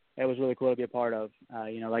feel, it was really cool to be a part of.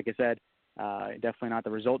 Like I said, definitely not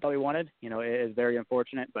the result that we wanted. It is very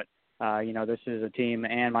unfortunate, but this is a team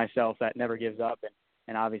and myself that never gives up,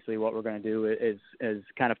 and obviously what we're going to do is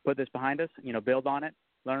kind of put this behind us, build on it,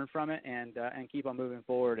 learn from it, and keep on moving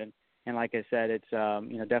forward. And like I said, it's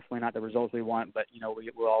definitely not the results we want, but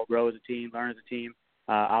we'll all grow as a team, learn as a team.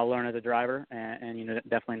 I'll learn as a driver, and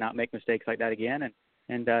definitely not make mistakes like that again,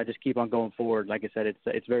 and just keep on going forward. Like I said,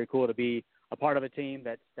 it's very cool to be a part of a team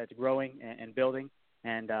that's growing and building,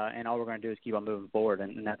 and all we're going to do is keep on moving forward,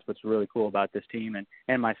 and that's what's really cool about this team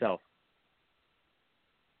and myself.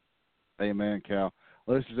 Amen, Cal.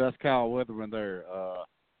 Listeners, that's Kyle Weatherman there.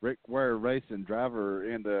 Rick Ware Racing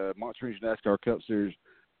driver in the Monster Energy NASCAR Cup Series.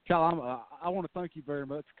 Cal, I want to thank you very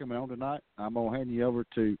much for coming on tonight. I'm going to hand you over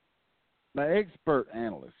to my expert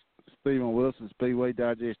analyst, Stephen Wilson,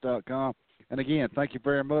 SpeedwayDigest.com. And again, thank you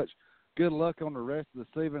very much. Good luck on the rest of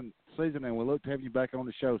the season, and we'll look to have you back on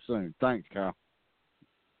the show soon. Thanks, Kyle.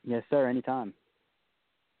 Yes, sir. Anytime.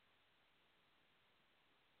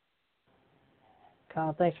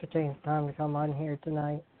 Kyle, thanks for taking the time to come on here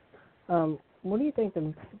tonight. What do you think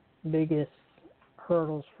the biggest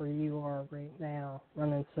hurdles for you are right now,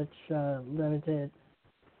 running such limited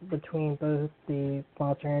between both the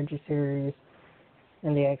Monster Energy Series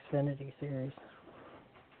and the Xfinity Series?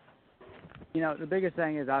 The biggest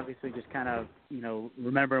thing is obviously just kind of,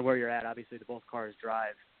 remember where you're at. Obviously, both cars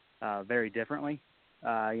drive very differently.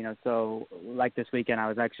 So like this weekend, I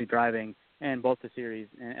was actually driving in both the series.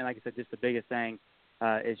 And like I said, just the biggest thing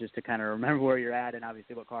is just to kind of remember where you're at and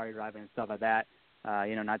obviously what car you're driving and stuff like that.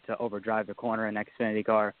 Not to overdrive the corner in Xfinity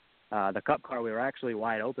car. The Cup car, we were actually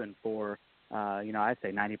wide open for, I'd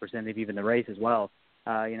say 90% of even the race as well.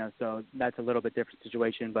 So that's a little bit different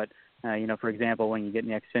situation. But, for example, when you get in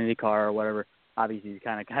the Xfinity car or whatever, obviously you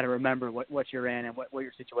kind of remember what you're in and what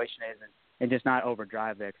your situation is and just not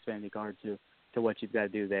overdrive the Xfinity car to what you've got to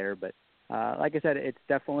do there. But like I said, it's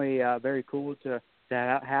definitely very cool to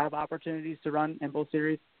have opportunities to run in both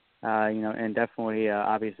series, and definitely,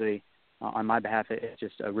 obviously, on my behalf, it's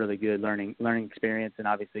just a really good learning experience, and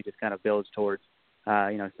obviously just kind of builds towards,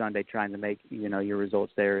 Sunday trying to make, your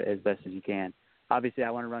results there as best as you can. Obviously,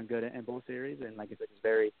 I want to run good in both series, and like I said, just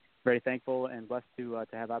very, very thankful and blessed to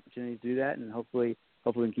have opportunities to do that, and hopefully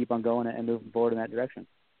we can keep on going and moving forward in that direction.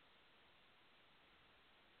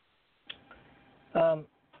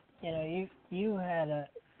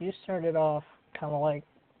 You started off kind of like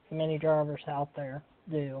many drivers out there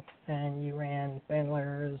do, and you ran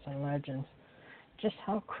Bandleras and Legends. Just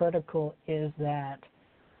how critical is that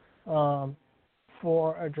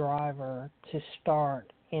for a driver to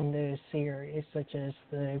start in those series, such as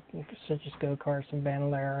go-karts and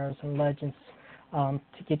Bandleras and Legends,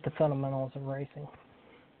 to get the fundamentals of racing?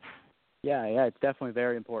 Yeah, it's definitely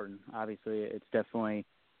very important. Obviously, it's definitely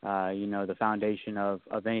the foundation of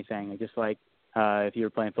anything. Just like if you were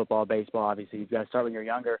playing football, baseball, obviously you've got to start when you're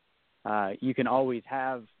younger. You can always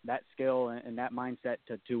have that skill and that mindset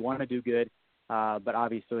to want to do good, but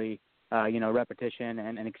obviously, repetition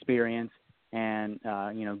and experience and,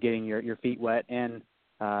 getting your feet wet and,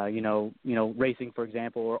 racing, for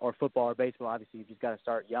example, or football or baseball, obviously you've just got to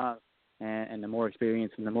start young, and the more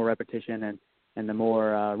experience and the more repetition and the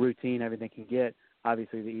more routine everything can get,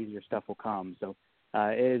 obviously the easier stuff will come. So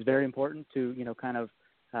it is very important to,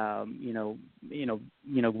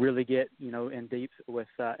 really get, in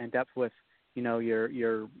depth with,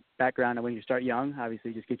 your background. And when you start young,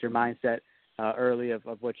 obviously just get your mindset early of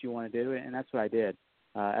what you want to do. And that's what I did.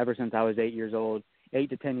 Ever since I was 8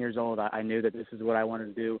 to 10 years old, I knew that this is what I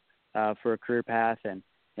wanted to do for a career path. And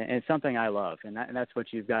it's something I love. And that's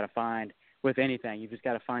what you've got to find with anything. You've just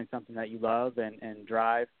got to find something that you love and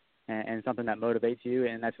drive and something that motivates you.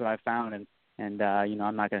 And that's what I found. And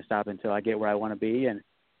I'm not going to stop until I get where I want to be. And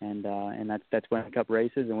that's winning Cup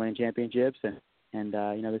races and winning championships. And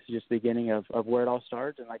this is just the beginning of where it all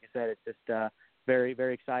starts. And like I said, it's just very,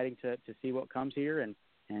 very exciting to see what comes here and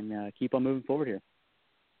keep on moving forward here.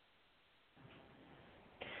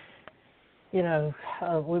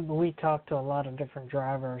 We talk to a lot of different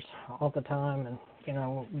drivers all the time, and,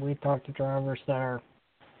 we talk to drivers that are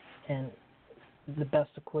in the best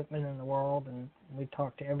equipment in the world, and we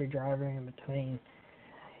talk to every driver in between.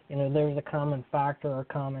 There's a common factor or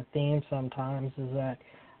common theme sometimes is that,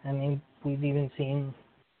 we've even seen,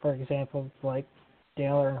 for example, like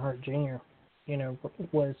Dale Earnhardt Jr.,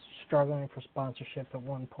 was struggling for sponsorship at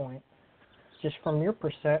one point. just from your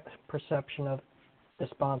perception of the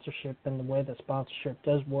sponsorship and the way the sponsorship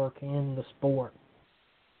does work in the sport,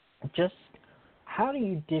 just how do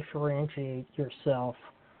you differentiate yourself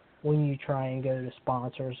when you try and go to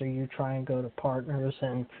sponsors or you try and go to partners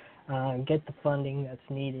and get the funding that's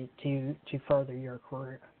needed to further your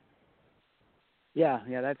career? Yeah,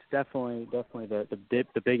 that's definitely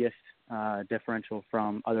the biggest differential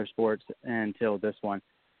from other sports until this one.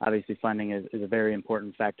 Obviously, funding is a very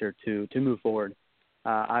important factor to move forward.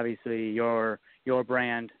 Obviously, your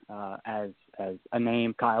brand as a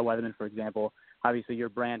name, Kyle Weatherman, for example. Obviously, your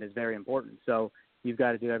brand is very important. So you've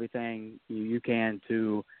got to do everything you can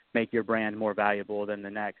to make your brand more valuable than the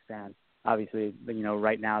next. And obviously,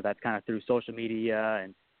 right now that's kind of through social media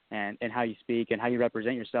and how you speak and how you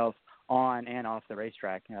represent yourself on and off the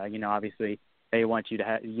racetrack. Obviously they want you to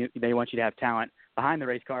have talent behind the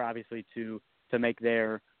race car, obviously to make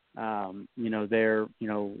their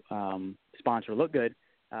sponsor look good.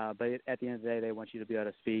 But at the end of the day, they want you to be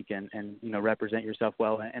able to speak and represent yourself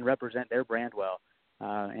well and represent their brand well.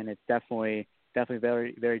 And it's definitely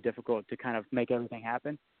very, very difficult to kind of make everything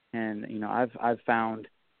happen. And, I've found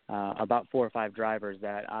about 4 or 5 drivers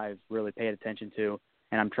that I've really paid attention to,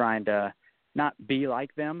 and I'm trying to not be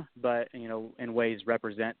like them, but, in ways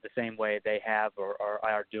represent the same way they have or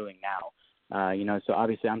are doing now. So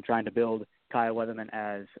obviously I'm trying to build Kyle Weatherman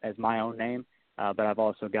as my own name, but I've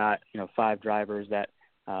also got, 5 drivers that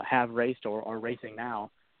have raced or are racing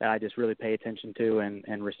now that I just really pay attention to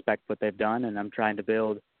and respect what they've done. And I'm trying to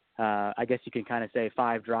build, I guess you can kind of say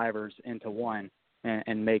 5 drivers into one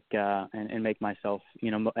and make myself,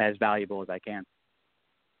 as valuable as I can.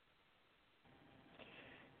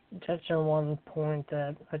 Touch on one point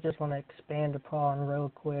that I just want to expand upon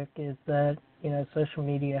real quick is that, social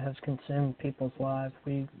media has consumed people's lives.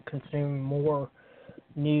 We consume more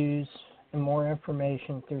news and more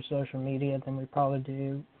information through social media than we probably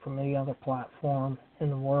do from any other platform in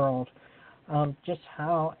the world. Just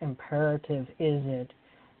how imperative is it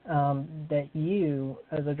that you,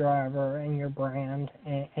 as a driver and your brand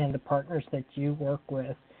and the partners that you work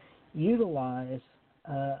with, utilize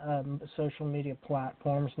social media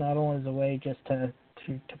platforms not only as a way just to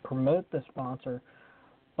promote the sponsor,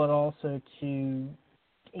 but also to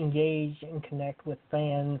engage and connect with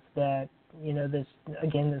fans that, this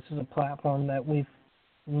is a platform that we've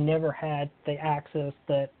never had the access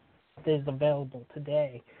that is available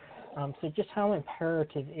today. So just how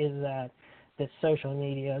imperative is that social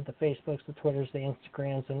media, the Facebooks, the Twitters, the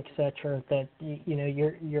Instagrams, and et cetera, that,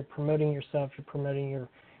 you're promoting yourself, you're promoting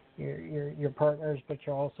your partners, but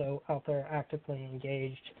you're also out there actively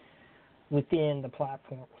engaged within the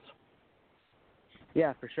platforms.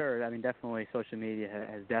 Yeah, for sure. I mean, definitely social media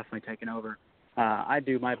has definitely taken over. I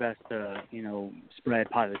do my best to, spread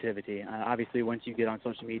positivity. Obviously, once you get on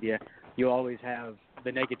social media, you always have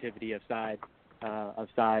the negativity of sides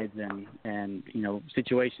and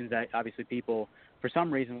situations that obviously people, for some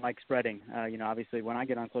reason, like spreading. Obviously, when I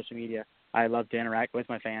get on social media, I love to interact with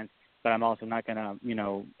my fans, but I'm also not going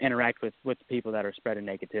to, interact with people that are spreading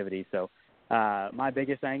negativity. So my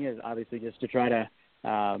biggest thing is obviously just to try to,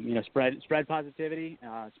 spread positivity,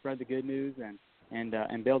 spread the good news,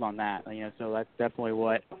 and build on that. So that's definitely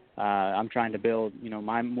what I'm trying to build.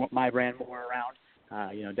 My brand more around.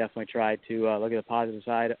 Definitely try to look at the positive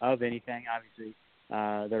side of anything. Obviously,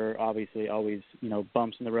 there are obviously always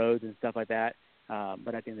bumps in the roads and stuff like that.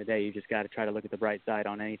 But at the end of the day, you just got to try to look at the bright side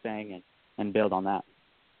on anything and build on that.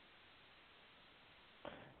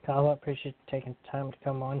 Kyle, I appreciate you taking time to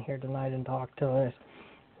come on here tonight and talk to us.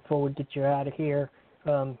 Before we get you out of here,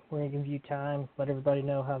 we're going to give you time, let everybody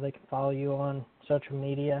know how they can follow you on social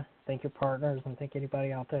media, thank your partners, and thank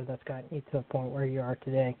anybody out there that's gotten you to the point where you are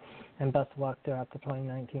today. And best of luck throughout the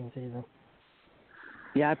 2019 season.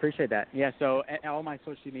 Yeah, I appreciate that. Yeah, so all my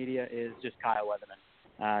social media is just Kyle Weatherman.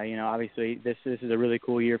 Obviously this is a really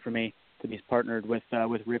cool year for me to be partnered with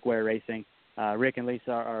Rick Ware Racing. Rick and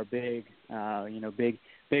Lisa are a big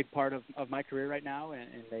part of my career right now, and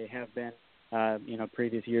they have been,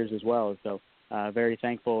 previous years as well. So very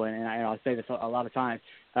thankful, and I'll say this a lot of times,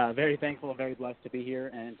 very thankful and very blessed to be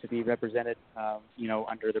here and to be represented,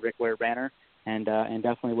 under the Rick Ware banner, and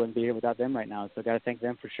definitely wouldn't be here without them right now. So got to thank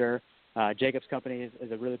them for sure. Jacob's company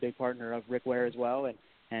is a really big partner of Rick Ware as well,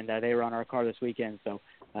 and they were on our car this weekend. So,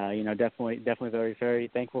 definitely very, very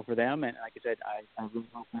thankful for them. And like I said, I really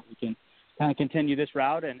hope that we can kind of continue this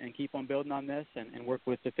route and keep on building on this and work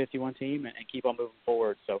with the 51 team and keep on moving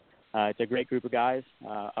forward. So it's a great group of guys,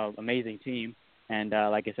 an amazing team. And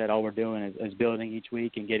like I said, all we're doing is building each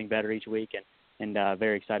week and getting better each week, and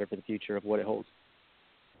very excited for the future of what it holds.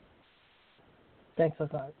 Thanks a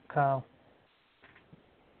lot, Kyle.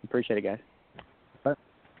 Appreciate it, guys.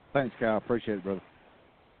 Thanks, Kyle. Appreciate it, brother.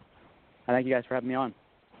 I thank you guys for having me on.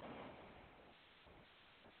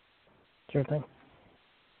 Sure thing.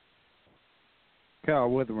 Kyle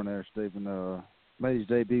Witherman there, Stephen. Made his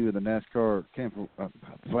debut with the NASCAR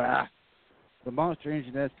the Monster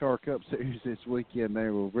Engine NASCAR Cup Series this weekend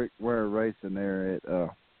there with Rick Ware Racing there at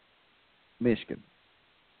Michigan.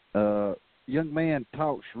 Young man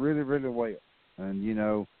talks really, really well. And, you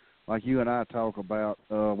know, like you and I talk about,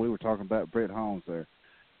 we were talking about Brett Holmes there.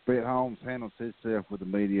 Brett Holmes handles himself with the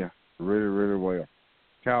media really, really well.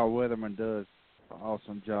 Kyle Witherman does an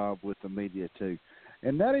awesome job with the media, too.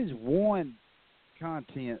 And that is one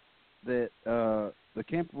content that the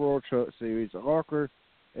Camping World Truck Series, the ARCA,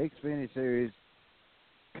 Xfinity Series,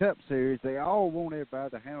 Cup Series, they all want everybody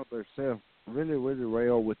to handle themselves really, really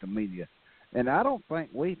well with the media. And I don't think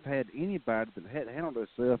we've had anybody that had handled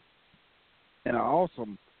themselves in an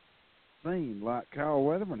awesome theme like Kyle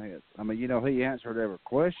Weatherman has. I mean, you know, he answered every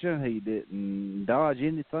question. He didn't dodge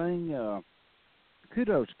anything.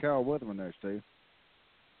 Kudos to Kyle Weatherman there, Steve.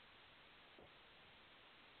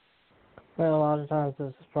 Well, a lot of times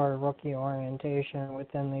this is part of rookie orientation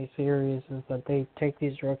within these series is that they take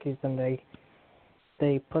these rookies and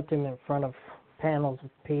they put them in front of panels of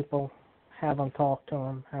people, have them talk to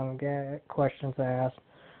them, have them get questions asked,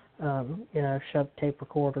 you know, shove tape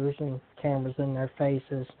recorders and cameras in their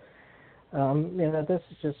faces. You know, this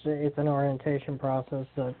is just, it's an orientation process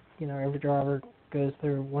that, you know, every driver goes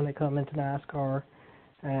through when they come into NASCAR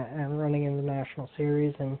and running in the National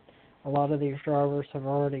Series. And a lot of these drivers have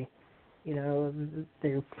already, you know,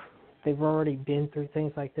 they've already been through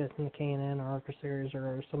things like this in the K&N or ARCA Series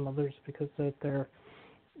or some others because they're,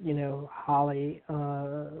 you know, highly,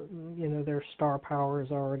 you know, their star power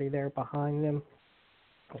is already there behind them.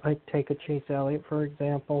 Like take a Chase Elliott, for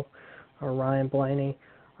example, or Ryan Blaney.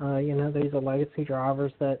 You know, these are legacy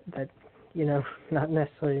drivers that, you know, not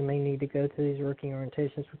necessarily may need to go to these rookie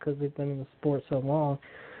orientations because they've been in the sport so long,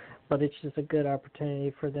 but it's just a good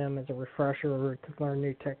opportunity for them as a refresher to learn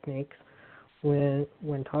new techniques when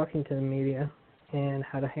talking to the media and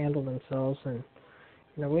how to handle themselves. And,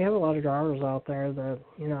 you know, we have a lot of drivers out there that,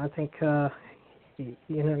 you know, I think, you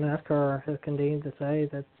know, NASCAR has continued to say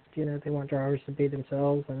that, you know, they want drivers to be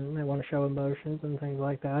themselves and they want to show emotions and things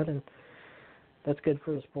like that. And that's good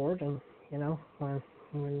for the sport. And, you know,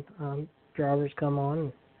 when drivers come on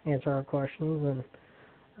and answer our questions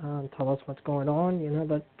and tell us what's going on, you know,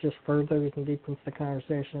 that just furthers and deepens the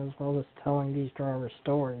conversation as well as telling these drivers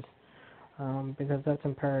stories. Because that's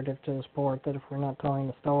imperative to the sport, that if we're not telling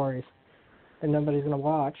the stories, then nobody's going to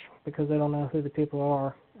watch because they don't know who the people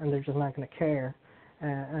are and they're just not going to care.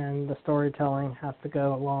 And the storytelling has to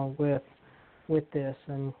go along with this.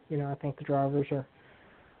 And, you know, I think the drivers are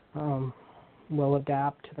will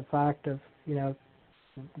adapt to the fact of, you know,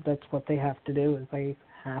 that's what they have to do is they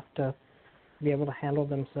have to be able to handle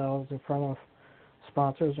themselves in front of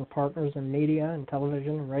sponsors and partners and media and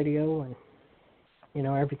television and radio and, you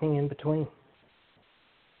know, everything in between.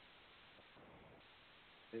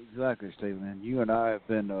 Exactly, Stephen. And you and I have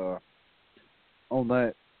been on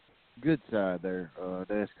that good side there.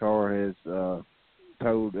 NASCAR has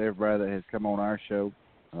told everybody that has come on our show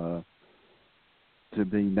to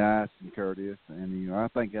be nice and courteous. And, you know, I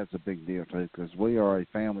think that's a big deal, too, because we are a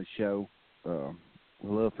family show. We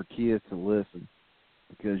love for kids to listen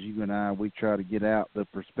because you and I, we try to get out the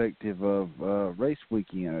perspective of race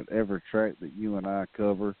weekend at every track that you and I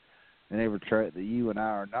cover and every track that you and I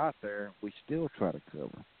are not there, we still try to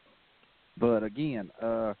cover. But, again,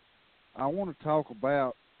 I want to talk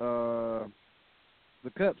about the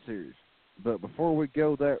Cup Series. But before we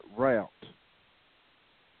go that route,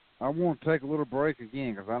 I want to take a little break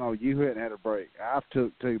again because I know you hadn't had a break. I've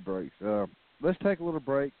took 2 breaks. Let's take a little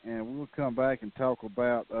break, and we'll come back and talk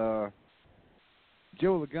about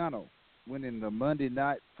Joe Logano winning the Monday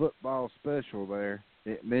Night Football special there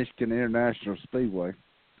at Michigan International Speedway.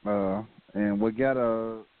 And we got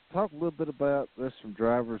to talk a little bit about this. Some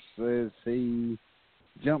drivers says he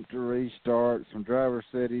jumped to restart. Some drivers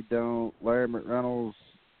said he don't. Larry McReynolds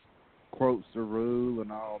quotes the rule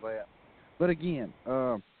and all that. But again,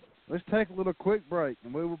 let's take a little quick break,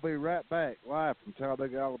 and we will be right back live from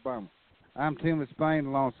Talladega, Alabama. I'm Tim Disspain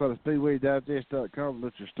alongside of SpeedwayDigest.com.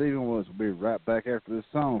 Mr. Stephen Woods will be right back after this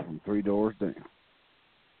song from 3 Doors Down.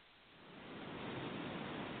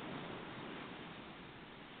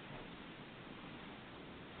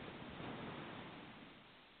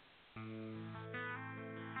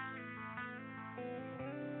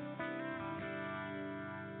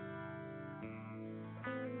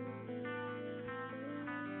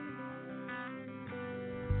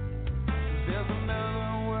 There's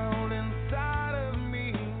another world inside of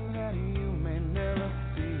me that you may never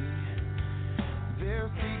see.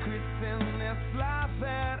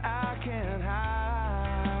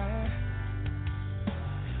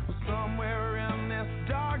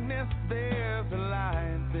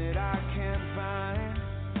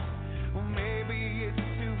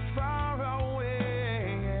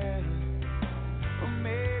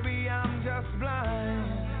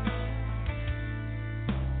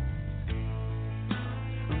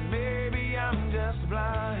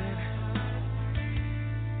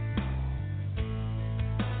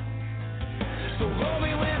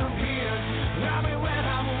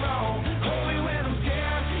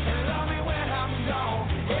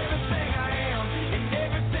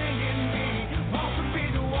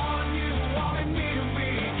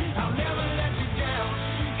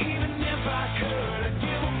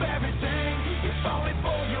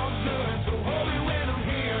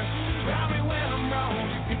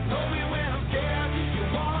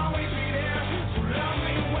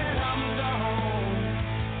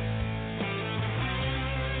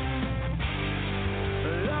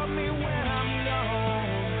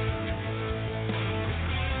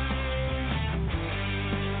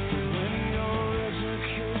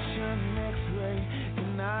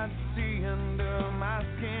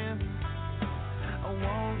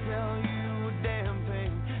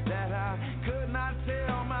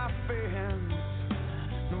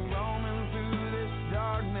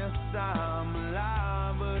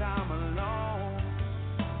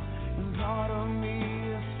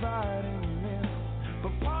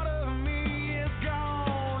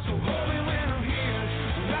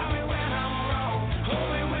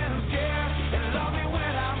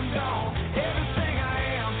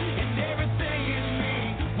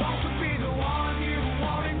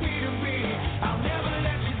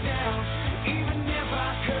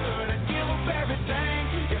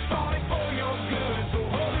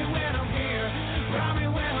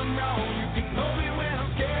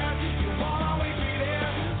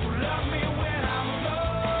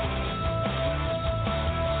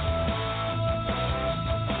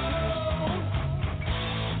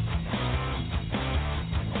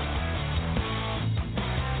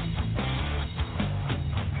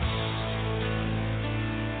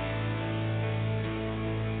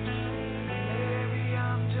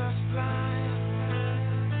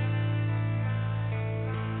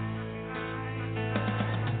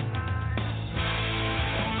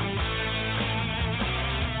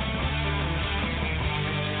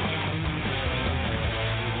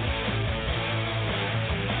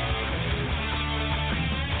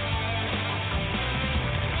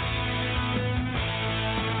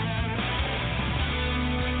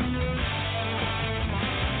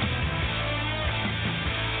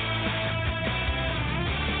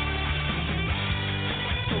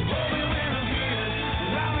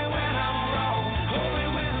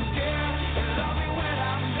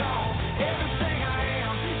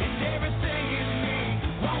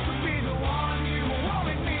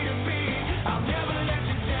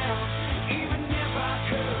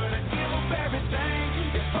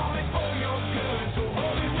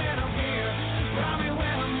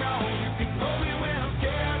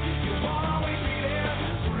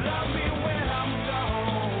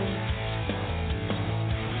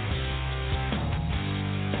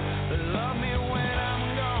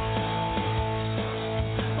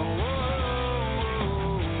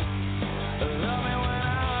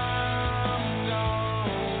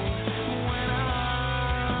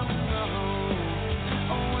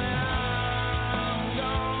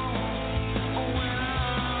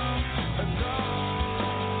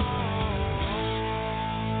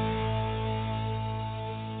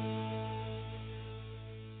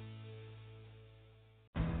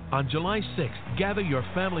 On July 6th, gather your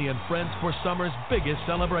family and friends for summer's biggest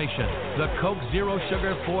celebration, the Coke Zero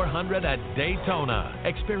Sugar 400 at Daytona.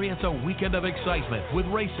 Experience a weekend of excitement with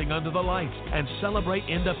racing under the lights and celebrate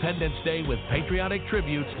Independence Day with patriotic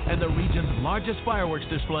tributes and the region's largest fireworks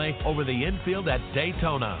display over the infield at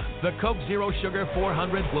Daytona. The Coke Zero Sugar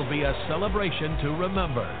 400 will be a celebration to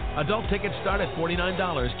remember. Adult tickets start at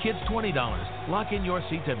 $49, kids $20. Lock in your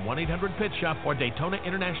seats at 1-800-PIT-SHOP or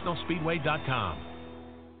DaytonaInternationalSpeedway.com.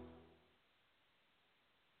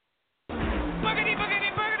 Boogity,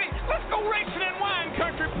 boogity, boogity! Let's go racing in wine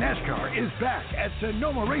country! NASCAR is back at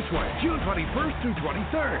Sonoma Raceway, June 21st through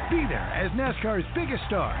 23rd. Be there as NASCAR's biggest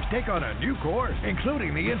stars take on a new course,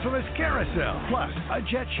 including the infamous Carousel, plus a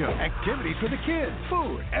jet show, activities for the kids,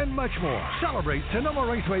 food, and much more. Celebrate Sonoma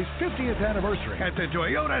Raceway's 50th anniversary at the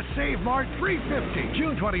Toyota Save Mart 350,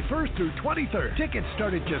 June 21st through 23rd. Tickets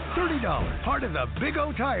start at just $30. Part of the Big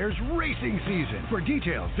O Tires racing season. For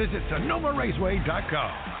details, visit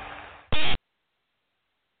SonomaRaceway.com.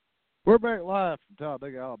 We're back live from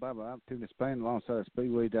Talladega, Alabama. I'm Tim Disspain alongside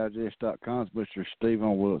SpeedwayDigest.com's Mr.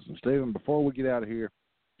 Stephen Wilson. Stephen, before we get out of here,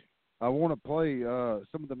 I want to play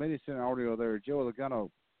some of the Media Center audio there. Joey Logano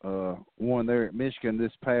won there at Michigan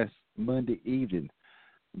this past Monday evening,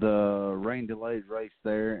 the rain-delayed race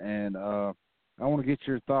there, and I want to get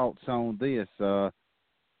your thoughts on this.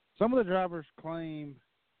 Some of the drivers claim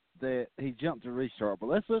that he jumped to restart, but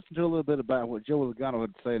let's listen to a little bit about what Joey Logano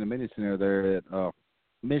had to say in the Media Center there at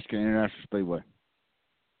Michigan International Speedway.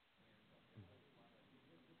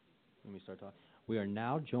 Let me start talking. We are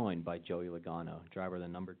now joined by Joey Logano, driver of the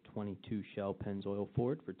number 22 Shell Pennzoil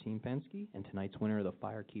Ford for Team Penske, and tonight's winner of the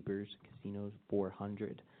Firekeepers Casinos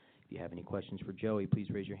 400. If you have any questions for Joey,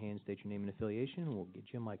 please raise your hand, state your name and affiliation, and we'll get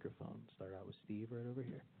you a microphone. Start out with Steve right over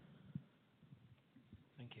here.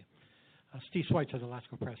 Thank you. Steve Schweitzer of the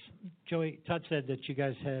Alaska Press. Joey, Todd said that you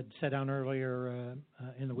guys had sat down earlier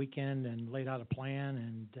in the weekend and laid out a plan,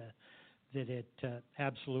 and that it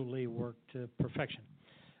absolutely worked to perfection.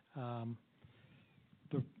 Can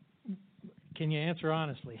you answer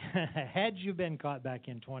honestly? Had you been caught back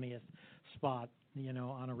in 20th spot,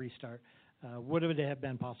 on a restart, would it have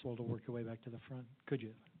been possible to work your way back to the front? Could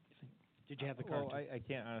you? Did you have the car? Well, I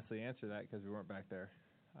can't honestly answer that because we weren't back there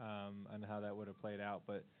on how that would have played out,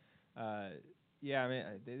 but. Yeah, I mean,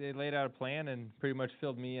 they laid out a plan and pretty much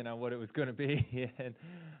filled me in on what it was going to be, and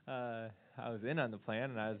I was in on the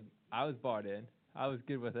plan, and I was bought in. I was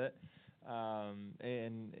good with it,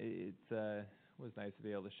 and it was nice to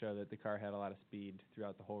be able to show that the car had a lot of speed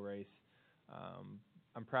throughout the whole race.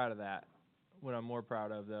 I'm proud of that. What I'm more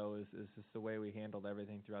proud of, though, is just the way we handled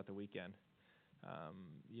everything throughout the weekend.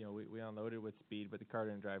 We unloaded with speed, but the car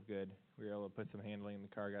didn't drive good. We were able to put some handling in the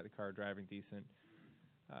car, got the car driving decent.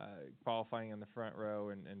 Qualifying in the front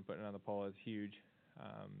row and putting it on the pole is huge.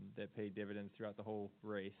 That paid dividends throughout the whole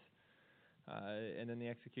race. And then the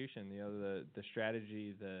execution, the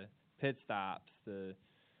strategy, the pit stops, the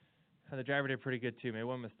driver did pretty good too. Made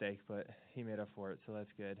one mistake, but he made up for it, so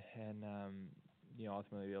that's good. And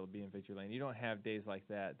ultimately be able to be in victory lane. You don't have days like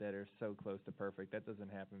that are so close to perfect. That doesn't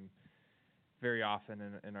happen very often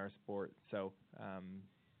in our sport. So.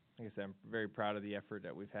 Like I said, I'm very proud of the effort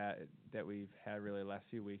that we've had really the last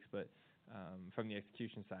few weeks, but from the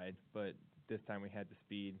execution side. But this time we had the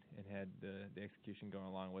speed and had the execution going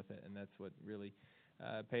along with it, and that's what really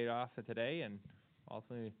paid off today. And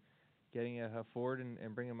ultimately, getting a Ford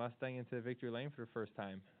and bringing a Mustang into victory lane for the first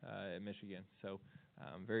time at Michigan. So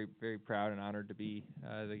I'm very, very proud and honored to be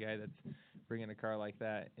the guy that's bringing a car like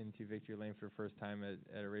that into victory lane for the first time at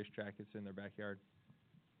a racetrack that's in their backyard.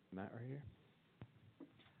 Matt, right here.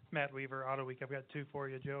 Matt Weaver, Auto Week. I've got two for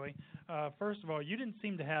you, Joey. First of all, you didn't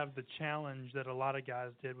seem to have the challenge that a lot of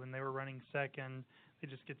guys did when they were running second. They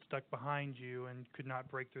just get stuck behind you and could not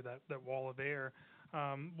break through that wall of air.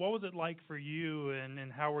 What was it like for you,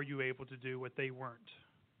 and how were you able to do what they weren't?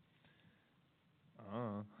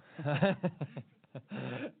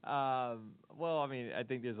 Well, I mean, I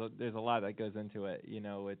think there's a lot that goes into it.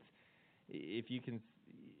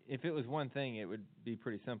 If it was one thing, it would be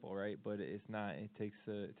pretty simple, right? But it's not. It takes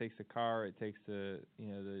a car. It takes the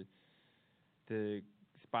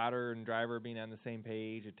spotter and driver being on the same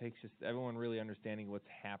page. It takes just everyone really understanding what's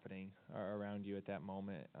happening around you at that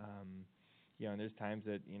moment. And there's times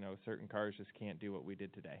that certain cars just can't do what we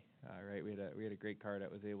did today. Right? We had a great car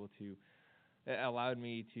that was able to allowed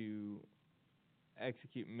me to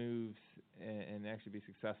execute moves and actually be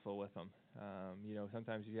successful with them.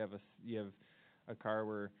 Sometimes you have a car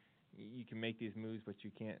where you can make these moves, but you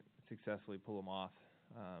can't successfully pull them off.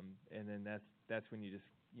 And then that's when you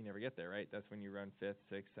never get there, right? That's when you run 5th,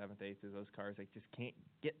 6th, 7th, 8th of those cars. They just can't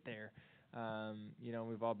get there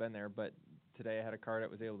We've all been there, but today I had a car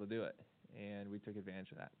that was able to do it, and we took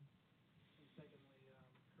advantage of that.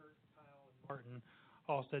 Martin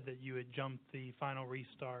all said that you had jumped the final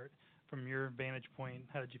restart. From your vantage point,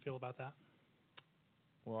 how did you feel about that?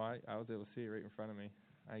 Well, I was able to see it right in front of me.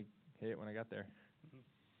 I hit it when I got there.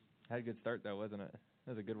 Had a good start, though, wasn't it?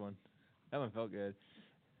 That was a good one. That one felt good.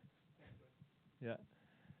 Yeah.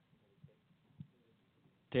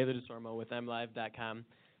 Taylor DeSormo with MLive.com.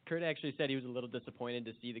 Kurt actually said he was a little disappointed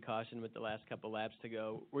to see the caution with the last couple laps to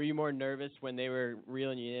go. Were you more nervous when they were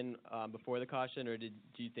reeling you in before the caution, or do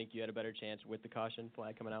you think you had a better chance with the caution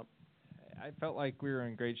flag coming out? I felt like we were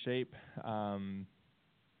in great shape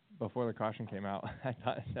before the caution came out. I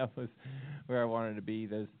thought that was where I wanted to be.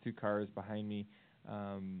 Those two cars behind me,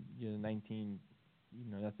 19,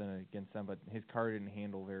 nothing against them, but his car didn't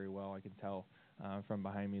handle very well. I could tell from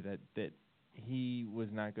behind me that he was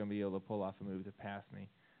not going to be able to pull off a move to pass me.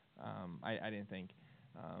 I didn't think,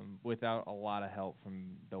 without a lot of help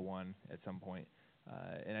from the one at some point.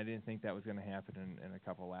 And I didn't think that was going to happen in a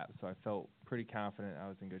couple laps. So I felt pretty confident I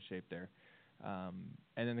was in good shape there.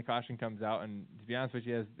 And then the caution comes out, and to be honest with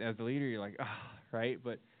you, as the leader, you're like, right?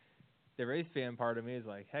 But the race fan part of me is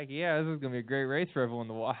like, heck yeah, this is going to be a great race for everyone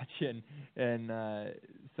to watch. And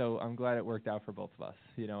so I'm glad it worked out for both of us.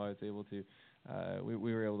 I was able to,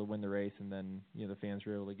 we were able to win the race, and then, the fans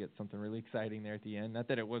were able to get something really exciting there at the end. Not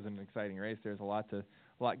that it wasn't an exciting race. There's a lot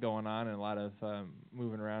going on and a lot of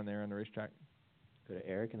moving around there on the racetrack. Go to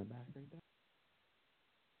Eric in the back right there.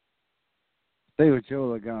 David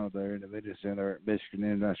Joe Logano there in the video center at Michigan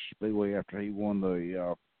International Speedway after he won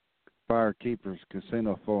the Firekeepers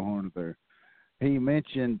Casino 400 there. He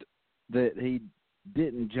mentioned that he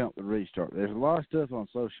didn't jump the restart. There's a lot of stuff on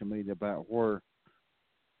social media about where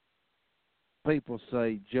people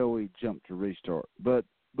say Joey jumped the restart. But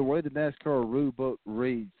the way the NASCAR rule book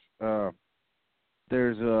reads,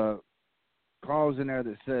 there's a clause in there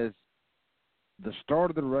that says the start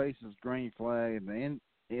of the race is green flag, and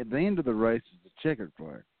at the end of the race is the checkered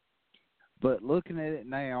flag. But looking at it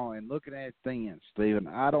now and looking at it then, Stephen,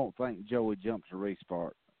 I don't think Joey jumps the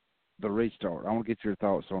restart. I want to get your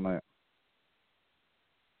thoughts on that.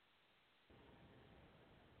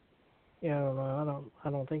 Yeah, I don't know. I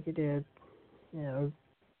don't think he did.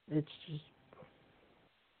 It's just,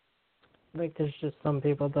 I think there's just some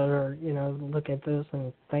people that are, look at this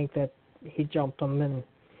and think that he jumped them, and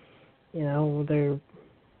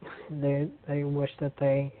they wish that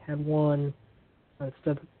they had won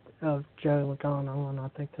instead of Joe Logano. And I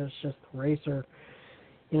think that's just the racer,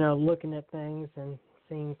 looking at things and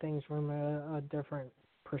seeing things from a different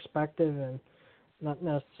perspective, and not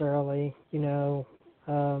necessarily,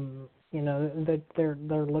 that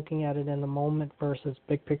they're looking at it in the moment versus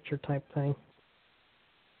big picture type thing.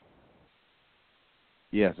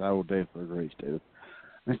 Yes, I will definitely agree, Stephen.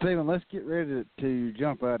 And Stephen, let's get ready to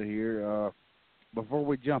jump out of here. Before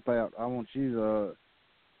we jump out, I want you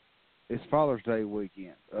it's Father's Day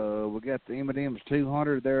weekend. We got the M&M's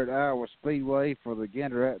 200 there at Iowa Speedway for the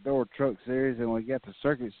Gander Outdoor Truck Series, and we got the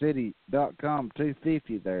CircuitCity.com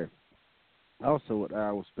 250 there, also at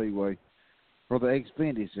Iowa Speedway for the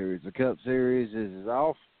Xfinity Series. The Cup Series is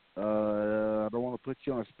off. I don't want to put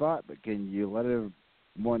you on the spot, but can you let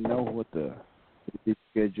everyone know what the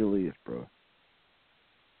schedule is, bro?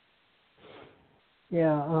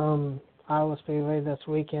 Yeah, Iowa Speedway this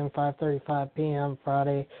weekend, 5:35 p.m.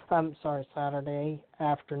 Saturday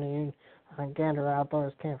afternoon. Gander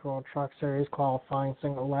Outdoors Camp World Truck Series qualifying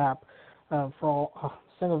single lap for all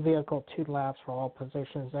single vehicle 2 laps for all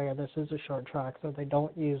positions there. This is a short track, so they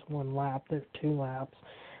don't use 1 lap. There's 2 laps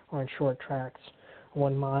on short tracks,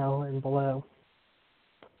 1 mile and below.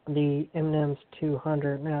 The M&M's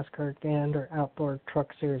 200 NASCAR Gander Outdoor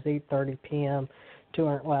Truck Series, 8:30 p.m.,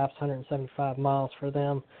 200 laps, 175 miles for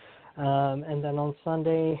them. And then on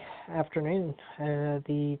Sunday afternoon,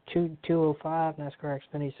 the 205 NASCAR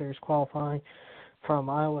Xfinity Series qualifying from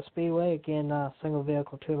Iowa Speedway. Again, single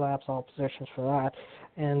vehicle 2 laps, all positions for that.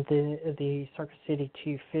 And the Circuit City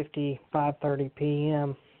 250, 5:30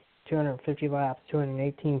 p.m., 250 laps,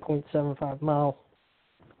 218.75 miles.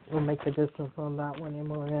 We'll make the distance on that one.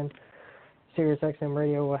 MRN Sirius XM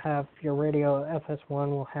Radio will have your radio. FS1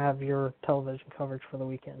 will have your television coverage for the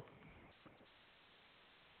weekend.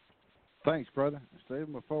 Thanks, brother.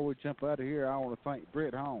 Stephen, before we jump out of here, I want to thank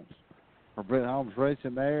Brett Holmes for Brett Holmes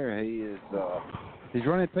Racing there. He is he's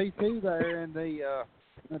running P2 there in the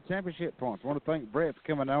championship points. I want to thank Brett for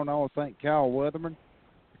coming on. I want to thank Kyle Weatherman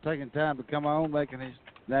for taking time to come on, making his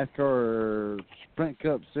NASCAR Sprint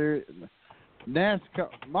Cup Series, NASCAR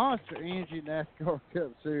Monster Energy NASCAR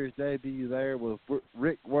Cup Series debut there with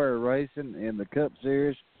Rick Ware Racing in the Cup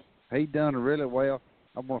Series. He done really well.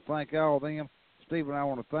 I want to thank all of them. Stephen, I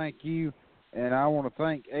want to thank you, and I want to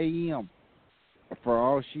thank AM for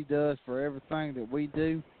all she does, for everything that we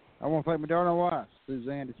do. I want to thank my darling wife,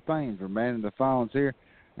 Suzanne Disspain, for manning the phones here.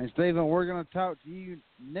 And, Stephen, we're going to talk to you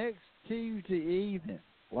next Tuesday evening,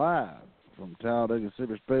 live from Talladega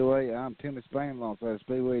Super Speedway. I'm Tim Disspain, alongside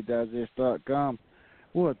SpeedwayDigest.com.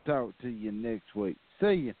 We'll talk to you next week.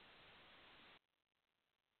 See you.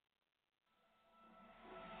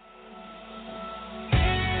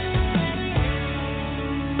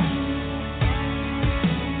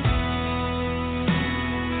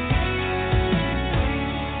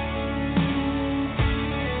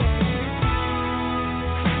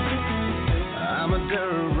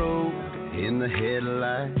 The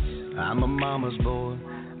headlights, I'm a mama's boy,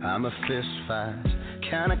 I'm a fist fight,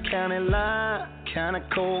 kinda county line, kinda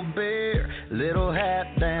cold beer, little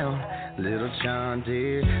hat down, little John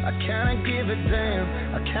Deere, I kinda give it down,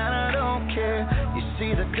 I kinda don't care, you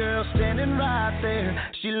see the girl standing right there,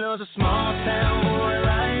 she loves a small town boy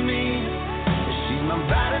like me, she's my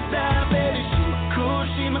ride or die baby, she's my cool,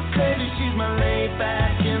 she's my crazy, she's my laid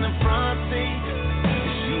back in the front seat,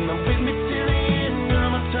 she's my with me till the end,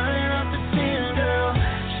 girl, I'm turning up the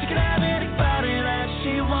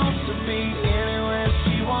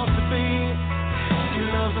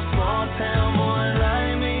town boy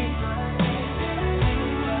like me.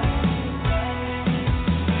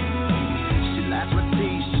 She likes my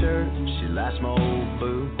t-shirt, she likes my old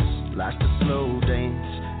boots, likes to slow dance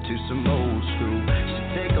to some old school. She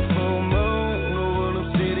take a full moon over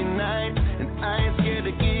them city nights, and I ain't scared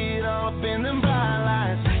to get all up in them bright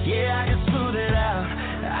lights. Yeah, I can smooth it out,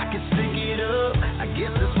 I can stick it up. I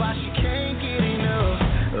guess that's why she can't get enough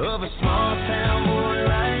of a small town boy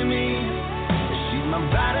like me. She's my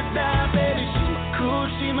ride or die, baby. She's my cool,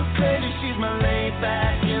 she's my crazy, she's my laid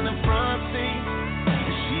back in the front seat.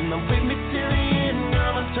 She's my with me till the end,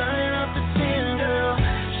 girl. I'm turning up the 10, girl.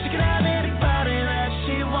 She can have anybody that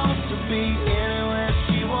she wants to be, anywhere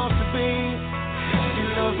she wants to be. She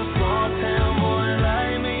loves a small town boy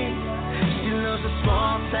like me. She loves a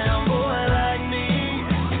small town boy like me.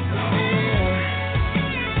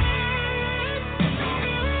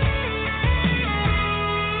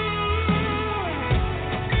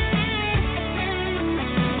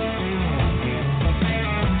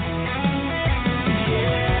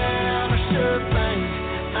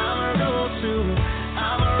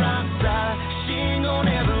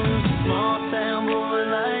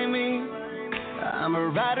 I'm a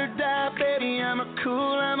ride or die, baby, I'm a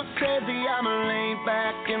cool, I'm a crazy, I'm a laid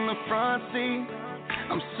back in the front seat.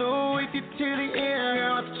 I'm so with you to the end,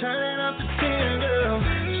 girl, I'm turning up the 10, girl.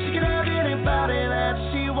 She can have anybody that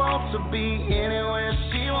she wants to be, anywhere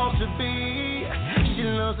she wants to be. She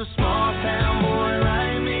loves a small town boy like